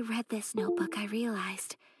 When I read this notebook, I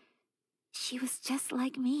realized she was just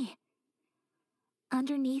like me.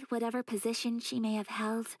 Underneath whatever position she may have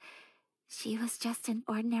held, she was just an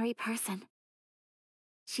ordinary person.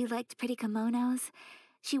 She liked pretty kimonos.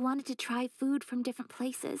 She wanted to try food from different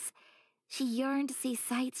places. She yearned to see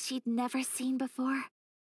sights she'd never seen before.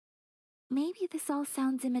 Maybe this all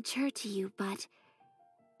sounds immature to you, but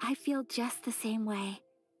I feel just the same way.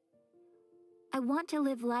 I want to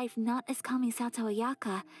live life not as Kamisato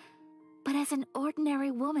Ayaka, but as an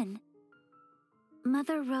ordinary woman.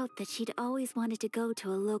 Mother wrote that she'd always wanted to go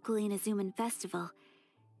to a local Inazuman festival.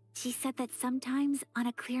 She said that sometimes, on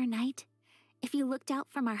a clear night, if you looked out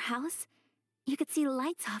from our house, you could see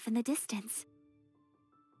lights off in the distance.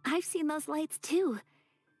 I've seen those lights too.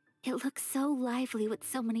 It looks so lively with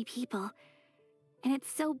so many people. And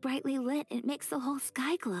it's so brightly lit, it makes the whole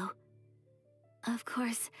sky glow. Of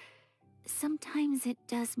course, sometimes it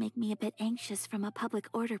does make me a bit anxious from a public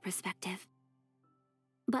order perspective.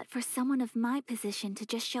 But for someone of my position to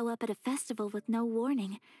just show up at a festival with no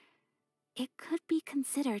warning, it could be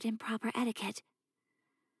considered improper etiquette.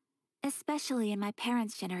 Especially in my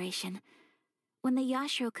parents' generation, when the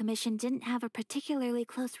Yashiro Commission didn't have a particularly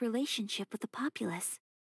close relationship with the populace.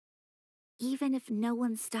 Even if no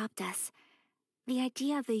one stopped us, the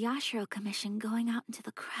idea of the Yashiro Commission going out into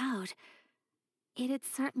the crowd, it'd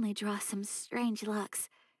certainly draw some strange looks.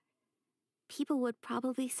 People would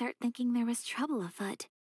probably start thinking there was trouble afoot.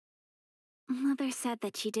 Mother said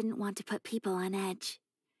that she didn't want to put people on edge.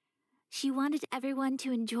 She wanted everyone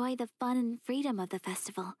to enjoy the fun and freedom of the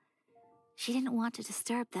festival. She didn't want to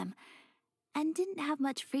disturb them, and didn't have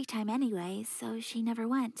much free time anyway, so she never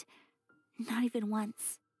went. Not even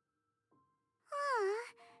once. Aw,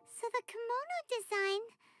 so the kimono design,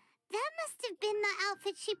 that must have been the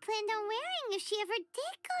outfit she planned on wearing if she ever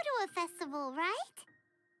did go to a festival, right?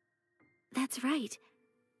 That's right.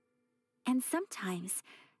 And sometimes,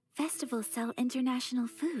 festivals sell international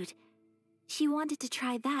food. She wanted to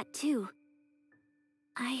try that too.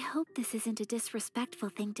 I hope this isn't a disrespectful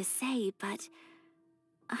thing to say, but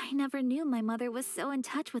I never knew my mother was so in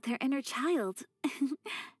touch with her inner child. Well,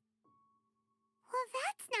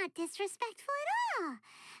 that's not disrespectful at all.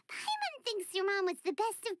 Paimon thinks your mom was the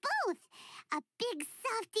best of both. A big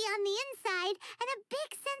softie on the inside and a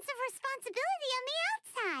big sense of responsibility on the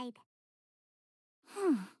outside.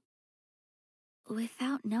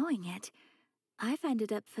 Without knowing it, I've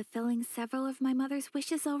ended up fulfilling several of my mother's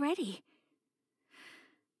wishes already.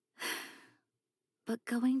 But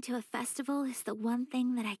going to a festival is the one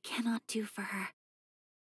thing that I cannot do for her.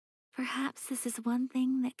 Perhaps this is one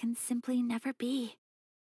thing that can simply never be.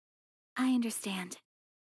 I understand.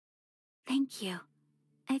 Thank you.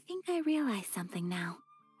 I think I realize something now.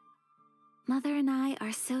 Mother and I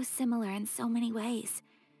are so similar in so many ways.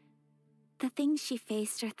 The things she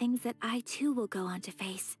faced are things that I too will go on to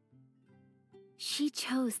face. She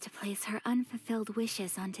chose to place her unfulfilled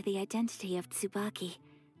wishes onto the identity of Tsubaki.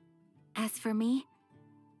 As for me,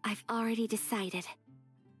 I've already decided.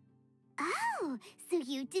 Oh, so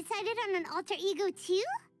you decided on an alter ego too?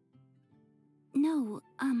 No,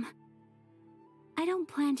 I don't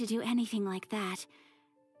plan to do anything like that.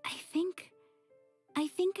 I think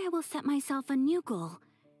I will set myself a new goal.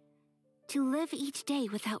 To live each day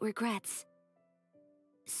without regrets.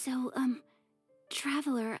 So,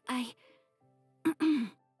 Traveler,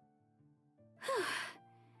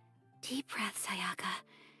 Deep breaths, Ayaka.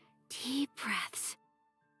 Deep breaths.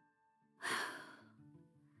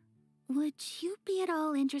 Would you be at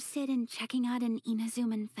all interested in checking out an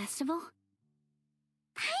Inazuman festival?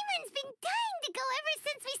 Paimon's been dying to go ever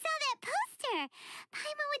since we saw that poster.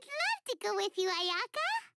 Paimon would love to go with you, Ayaka.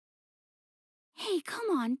 Hey, come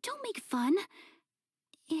on, don't make fun.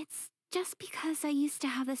 It's just because I used to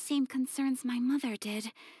have the same concerns my mother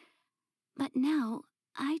did. But now,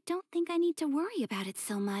 I don't think I need to worry about it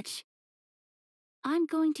so much. I'm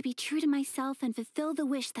going to be true to myself and fulfill the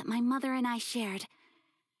wish that my mother and I shared.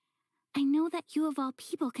 I know that you of all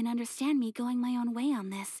people can understand me going my own way on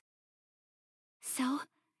this. So,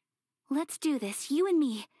 let's do this, you and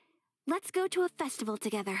me. Let's go to a festival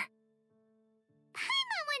together.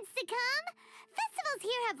 Paimon wants to come. Festivals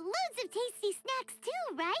here have loads of tasty snacks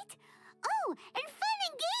too, right? Oh, and fun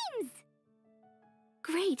and games!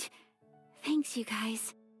 Great. Thanks, you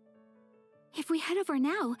guys. If we head over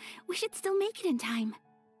now, we should still make it in time.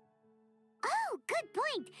 Oh, good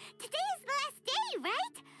point. Today is the last day,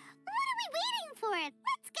 right? What are we waiting for?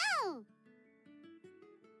 Let's go!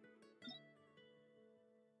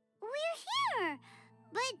 We're here,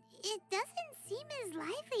 but it doesn't seem as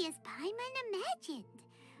lively as Paimon imagined.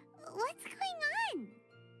 What's going on?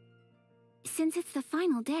 Since it's the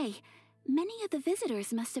final day, many of the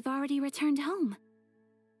visitors must have already returned home.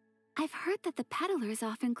 I've heard that the peddlers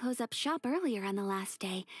often close up shop earlier on the last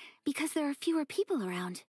day because there are fewer people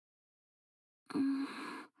around.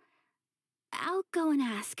 I'll go and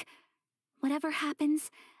ask. Whatever happens,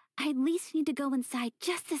 I at least need to go inside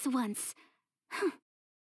just this once.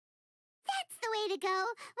 That's the way to go.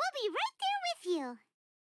 We'll be right there with you.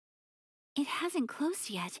 It hasn't closed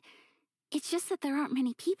yet. It's just that there aren't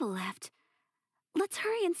many people left. Let's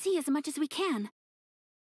hurry and see as much as we can.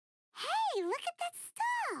 Hey, look at that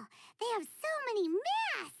stall! They have so many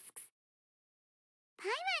masks!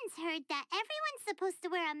 Paimon's heard that everyone's supposed to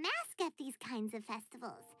wear a mask at these kinds of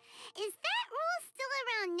festivals. Is that rule still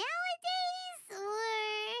around nowadays,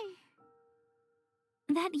 or...?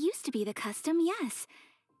 That used to be the custom, yes.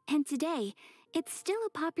 And today, it's still a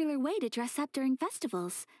popular way to dress up during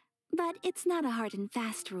festivals. But it's not a hard and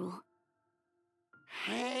fast rule.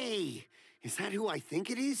 Hey! Is that who I think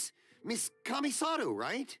it is? Miss Kamisato,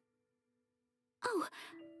 right? Oh,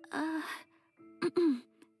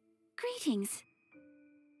 greetings.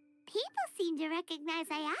 People seem to recognize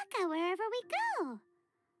Ayaka wherever we go.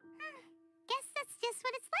 Guess that's just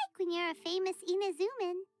what it's like when you're a famous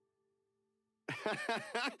Inazuman.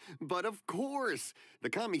 But of course! The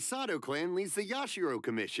Kamisato clan leads the Yashiro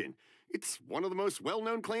Commission. It's one of the most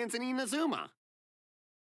well-known clans in Inazuma.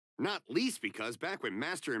 Not least because back when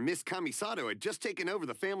Master and Miss Kamisato had just taken over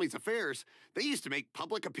the family's affairs, they used to make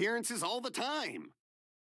public appearances all the time.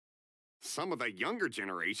 Some of the younger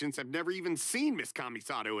generations have never even seen Miss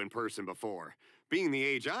Kamisato in person before. Being the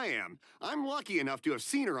age I am, I'm lucky enough to have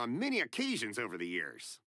seen her on many occasions over the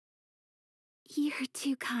years. You're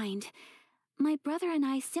too kind. My brother and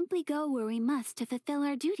I simply go where we must to fulfill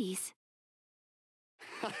our duties.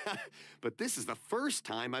 But this is the first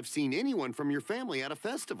time I've seen anyone from your family at a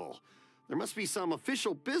festival. There must be some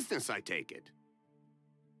official business, I take it.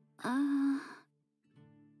 Oh,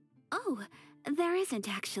 there isn't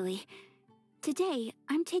actually. Today,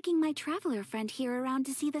 I'm taking my traveler friend here around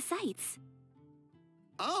to see the sights.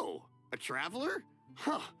 Oh, a traveler?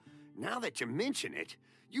 Huh. Now that you mention it,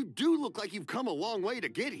 you do look like you've come a long way to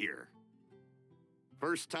get here.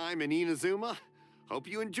 First time in Inazuma? Hope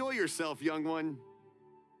you enjoy yourself, young one.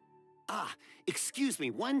 Ah, excuse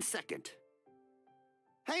me 1 second.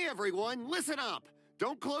 Hey everyone, listen up!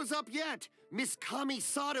 Don't close up yet! Miss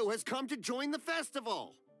Kamisato has come to join the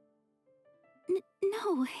festival!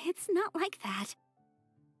 No, it's not like that.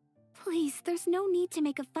 Please, there's no need to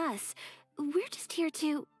make a fuss. We're just here to...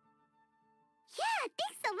 Yeah,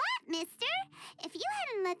 thanks a lot, mister. If you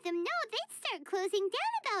hadn't let them know, they'd start closing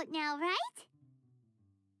down about now, right?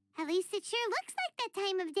 At least it sure looks like that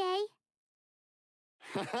time of day.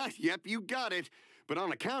 Yep, you got it. But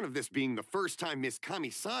on account of this being the first time Miss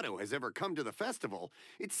Kamisato has ever come to the festival,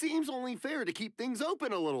 it seems only fair to keep things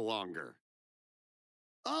open a little longer.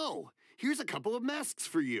 Oh, here's a couple of masks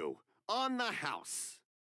for you. On the house.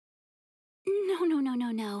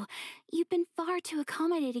 No. You've been far too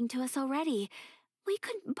accommodating to us already. We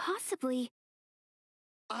couldn't possibly...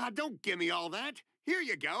 Don't give me all that. Here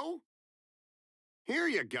you go. Here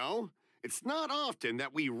you go. It's not often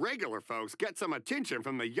that we regular folks get some attention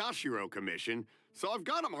from the Yashiro Commission, so I've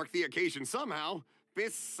got to mark the occasion somehow.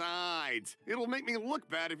 Besides, it'll make me look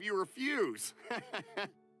bad if you refuse.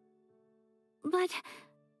 But...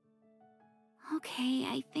 Okay,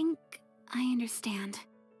 I think I understand.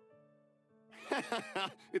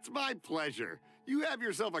 It's my pleasure. You have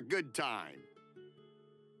yourself a good time.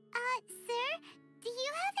 Sir, do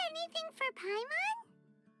you have anything for Paimon?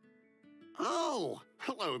 Oh,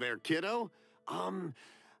 hello there, kiddo. I'm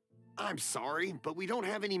sorry, but we don't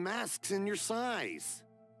have any masks in your size.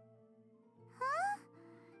 Huh?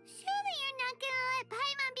 Surely you're not gonna let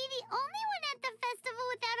Paimon be the only one at the festival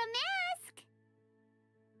without a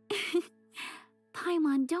mask?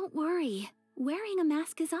 Paimon, don't worry. Wearing a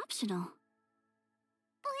mask is optional.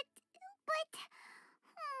 But...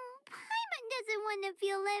 Paimon doesn't want to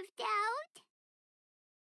feel left out.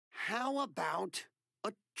 How about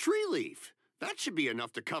a tree leaf? That should be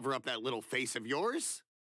enough to cover up that little face of yours.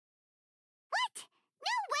 What?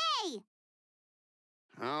 No way!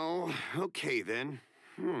 Oh, okay then.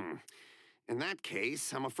 In that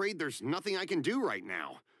case, I'm afraid there's nothing I can do right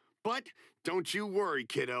now. But don't you worry,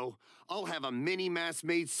 kiddo. I'll have a mini mask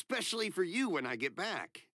made specially for you when I get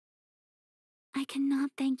back. I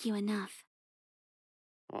cannot thank you enough.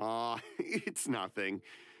 Aw, it's nothing.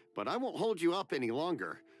 But I won't hold you up any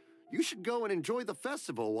longer. You should go and enjoy the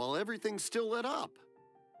festival while everything's still lit up.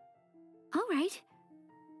 All right.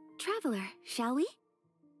 Traveler, shall we?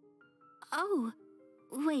 Oh,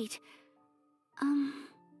 wait.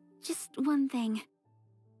 Just one thing.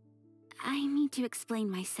 I need to explain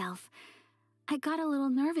myself. I got a little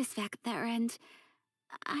nervous back there and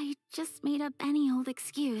I just made up any old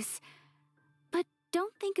excuse. But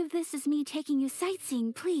don't think of this as me taking you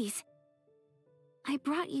sightseeing, please. I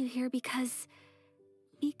brought you here because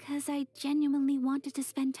I genuinely wanted to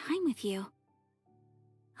spend time with you.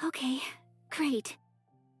 Okay, great.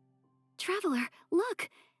 Traveler, look!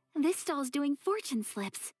 This stall's doing fortune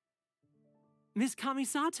slips. Miss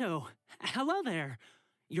Kamisato, hello there.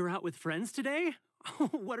 You're out with friends today? Oh,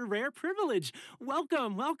 what a rare privilege.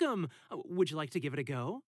 Welcome, welcome. Would you like to give it a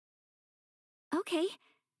go? Okay.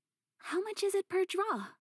 How much is it per draw?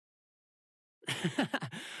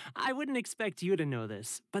 I wouldn't expect you to know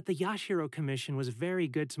this, but the Yashiro Commission was very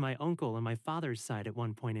good to my uncle on my father's side at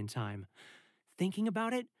one point in time. thinking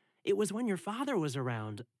about it, it was when your father was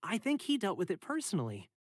around. I think he dealt with it personally.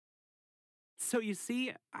 So you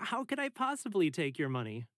see, how could I possibly take your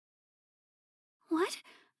money? What?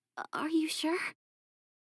 Are you sure?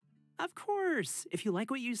 Of course. If you like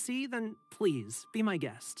what you see, then please, be my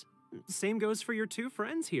guest. Same goes for your two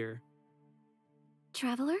friends here.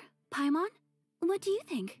 Traveler? Paimon? What do you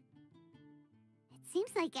think? It seems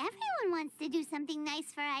like everyone wants to do something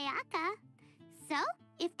nice for Ayaka. So,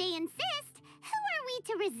 if they insist, who are we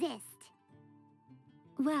to resist?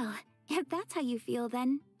 Well, if that's how you feel,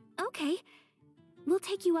 then okay. We'll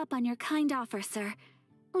take you up on your kind offer, sir.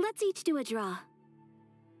 Let's each do a draw.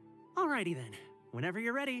 Alrighty then. Whenever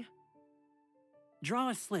you're ready. Draw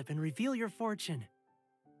a slip and reveal your fortune.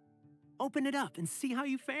 Open it up and see how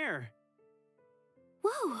you fare.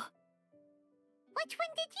 Whoa! Which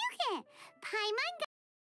one did you get? Paimon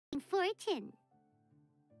got fortune.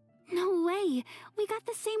 No way! We got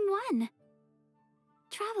the same one!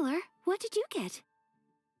 Traveler, what did you get?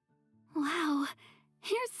 Wow,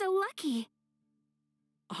 you're so lucky!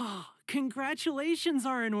 Ah, congratulations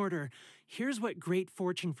are in order. Here's what great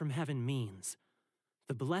fortune from heaven means.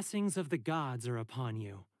 The blessings of the gods are upon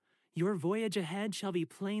you. Your voyage ahead shall be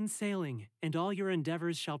plain sailing, and all your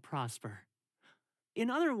endeavors shall prosper. In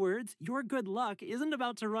other words, your good luck isn't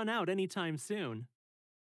about to run out anytime soon.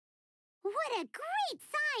 What a great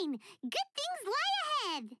sign! Good things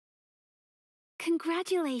lie ahead!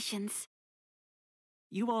 Congratulations.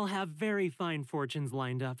 You all have very fine fortunes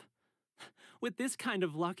lined up. With this kind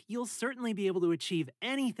of luck, you'll certainly be able to achieve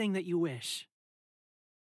anything that you wish.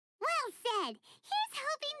 Well said! Here's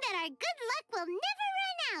hoping that our good luck will never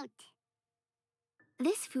run out!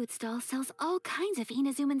 This food stall sells all kinds of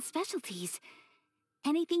Inazuman specialties.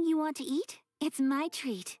 Anything you want to eat, it's my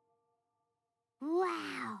treat.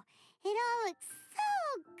 Wow! It all looks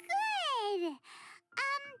so good!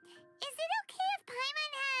 Is it okay if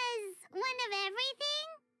Paimon has one of everything?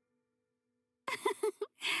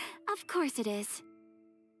 Of course it is.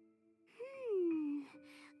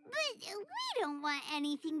 But we don't want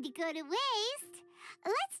anything to go to waste.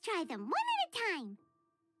 Let's try them one at a time.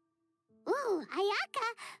 Ooh, Ayaka,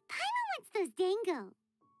 Paimon wants those dango.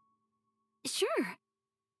 Sure.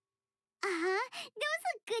 Uh-huh, those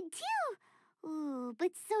look good too. Ooh,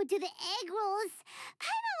 but so do the egg rolls.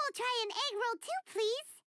 Paimon will try an egg roll too, please.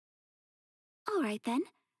 All right then.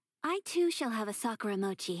 I too shall have a Sakura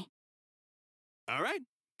mochi. All right,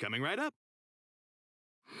 coming right up.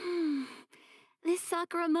 This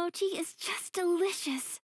Sakura mochi is just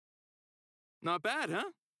delicious. Not bad,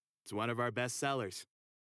 huh? It's one of our best sellers.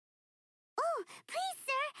 Oh, please,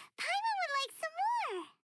 sir. Paimon would like some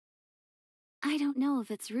more. I don't know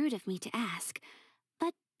if it's rude of me to ask,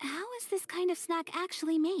 but how is this kind of snack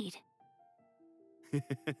actually made?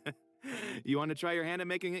 You want to try your hand at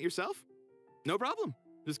making it yourself? No problem.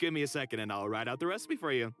 Just give me a second and I'll write out the recipe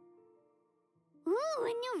for you. Ooh, a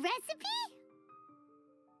new recipe?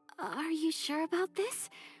 Are you sure about this?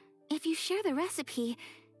 If you share the recipe,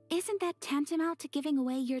 isn't that tantamount to giving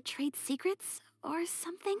away your trade secrets or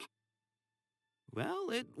something?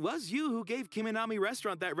 Well, it was you who gave Kiminami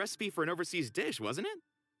Restaurant that recipe for an overseas dish, wasn't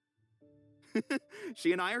it?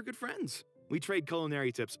 She and I are good friends. We trade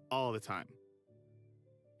culinary tips all the time.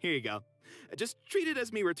 Here you go. Just treat it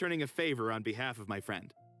as me returning a favor on behalf of my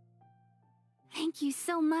friend. Thank you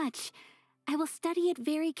so much. I will study it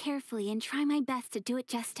very carefully and try my best to do it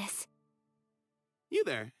justice. You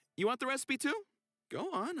there, you want the recipe too? Go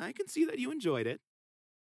on, I can see that you enjoyed it.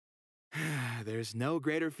 There's no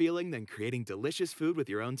greater feeling than creating delicious food with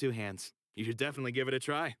your own two hands. You should definitely give it a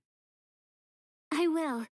try. I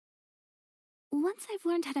will. Once I've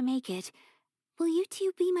learned how to make it, will you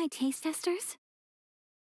two be my taste testers?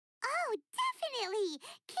 Oh, definitely!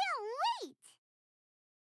 Can't wait!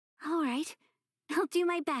 All right, I'll do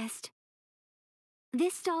my best.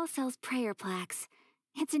 This stall sells prayer plaques.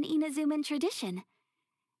 It's an Inazuman tradition.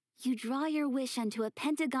 You draw your wish onto a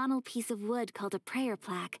pentagonal piece of wood called a prayer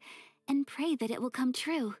plaque, and pray that it will come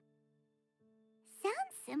true.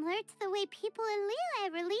 Sounds similar to the way people in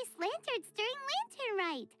Liyue release lanterns during Lantern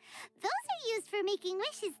Rite. Those are used for making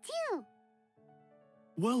wishes too.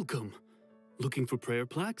 Welcome. Looking for prayer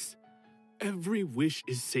plaques? Every wish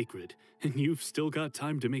is sacred, and you've still got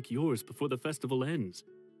time to make yours before the festival ends.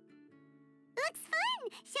 Looks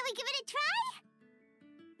fun! Shall we give it a try?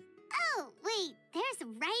 Oh, wait, there's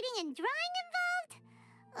writing and drawing involved?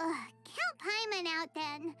 Ugh, count Paimon out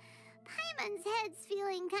then. Paimon's head's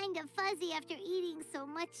feeling kind of fuzzy after eating so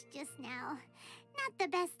much just now. Not the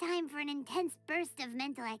best time for an intense burst of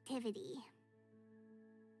mental activity.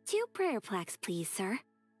 2 prayer plaques, please, sir.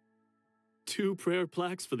 2 prayer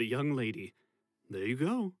plaques for the young lady. There you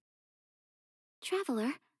go.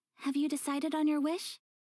 Traveler, have you decided on your wish?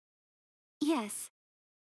 Yes.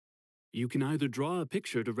 You can either draw a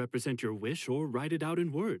picture to represent your wish or write it out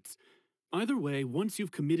in words. Either way, once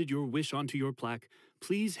you've committed your wish onto your plaque,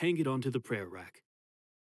 please hang it onto the prayer rack.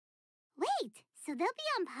 Wait, so they'll be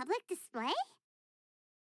on public display?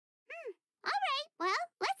 All right, well,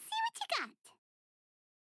 let's see what you got.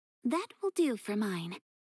 That will do for mine.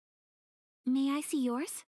 May I see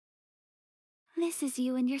yours? This is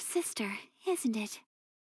you and your sister, isn't it?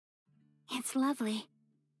 It's lovely.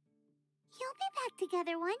 You'll be back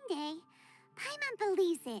together one day. Paimon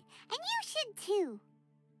believes it, and you should too.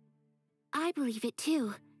 I believe it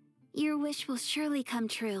too. Your wish will surely come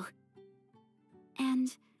true.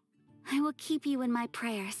 And I will keep you in my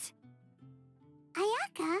prayers.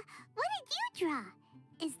 Ayaka, what did you draw?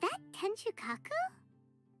 Is that Tenchukaku?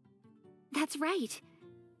 That's right.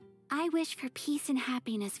 I wish for peace and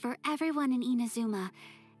happiness for everyone in Inazuma,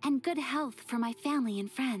 and good health for my family and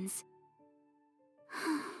friends.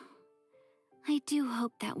 I do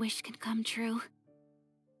hope that wish can come true.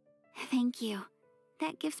 Thank you.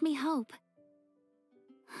 That gives me hope.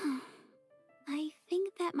 I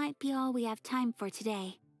think that might be all we have time for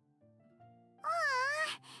today.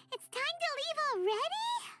 Aw, it's time to leave already?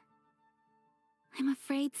 I'm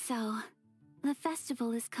afraid so. The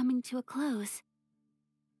festival is coming to a close.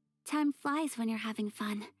 Time flies when you're having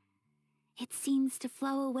fun. It seems to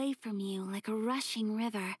flow away from you like a rushing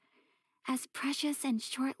river, as precious and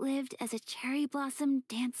short-lived as a cherry blossom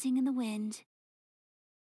dancing in the wind.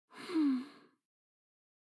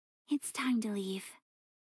 It's time to leave.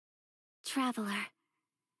 Traveler,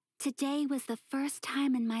 today was the first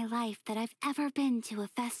time in my life that I've ever been to a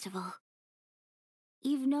festival.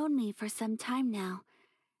 You've known me for some time now.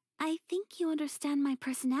 I think you understand my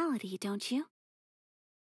personality, don't you?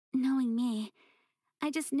 Knowing me,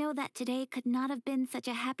 I just know that today could not have been such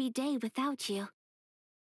a happy day without you.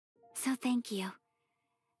 So thank you.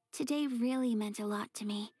 Today really meant a lot to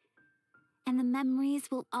me, and the memories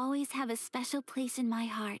will always have a special place in my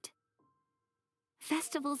heart.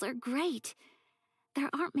 Festivals are great. There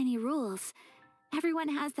aren't many rules. Everyone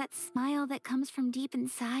has that smile that comes from deep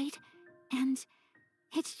inside, and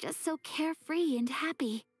it's just so carefree and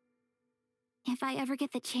happy. If I ever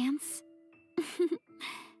get the chance,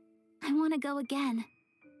 I want to go again.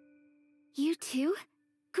 You too?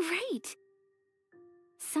 Great!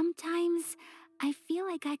 Sometimes I feel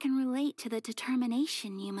like I can relate to the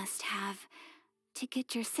determination you must have to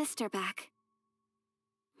get your sister back.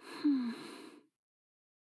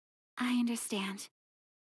 I understand.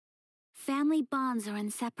 Family bonds are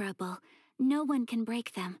inseparable. No one can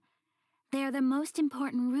break them. They are the most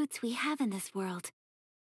important roots we have in this world.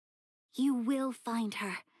 You will find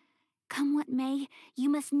her. Come what may, you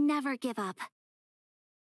must never give up.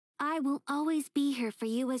 I will always be here for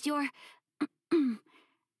you as your...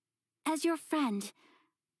 as your friend.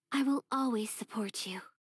 I will always support you.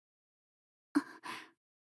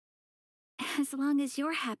 As long as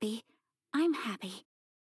you're happy, I'm happy.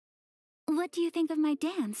 What do you think of my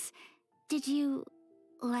dance? Did you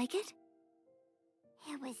like it?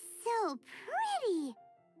 It was so pretty.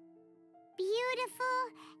 Beautiful,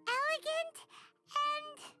 elegant,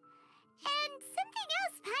 and something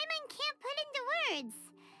else Paimon can't put into words.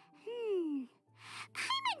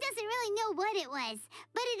 Paimon doesn't really know what it was,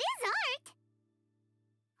 but it is art.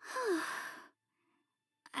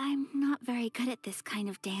 I'm not very good at this kind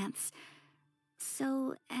of dance.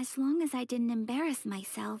 So, as long as I didn't embarrass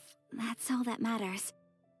myself, that's all that matters.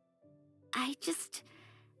 I just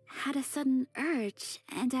had a sudden urge,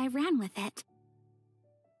 and I ran with it.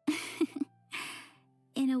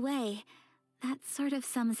 In a way, that sort of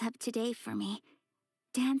sums up today for me.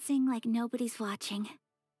 Dancing like nobody's watching.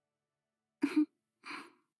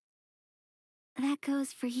 That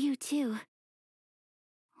goes for you, too.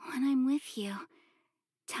 When I'm with you,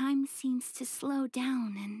 time seems to slow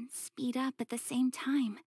down and speed up at the same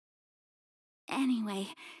time. Anyway,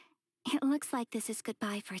 it looks like this is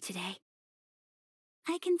goodbye for today.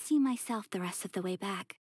 I can see myself the rest of the way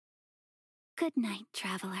back. Good night,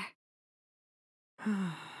 traveler.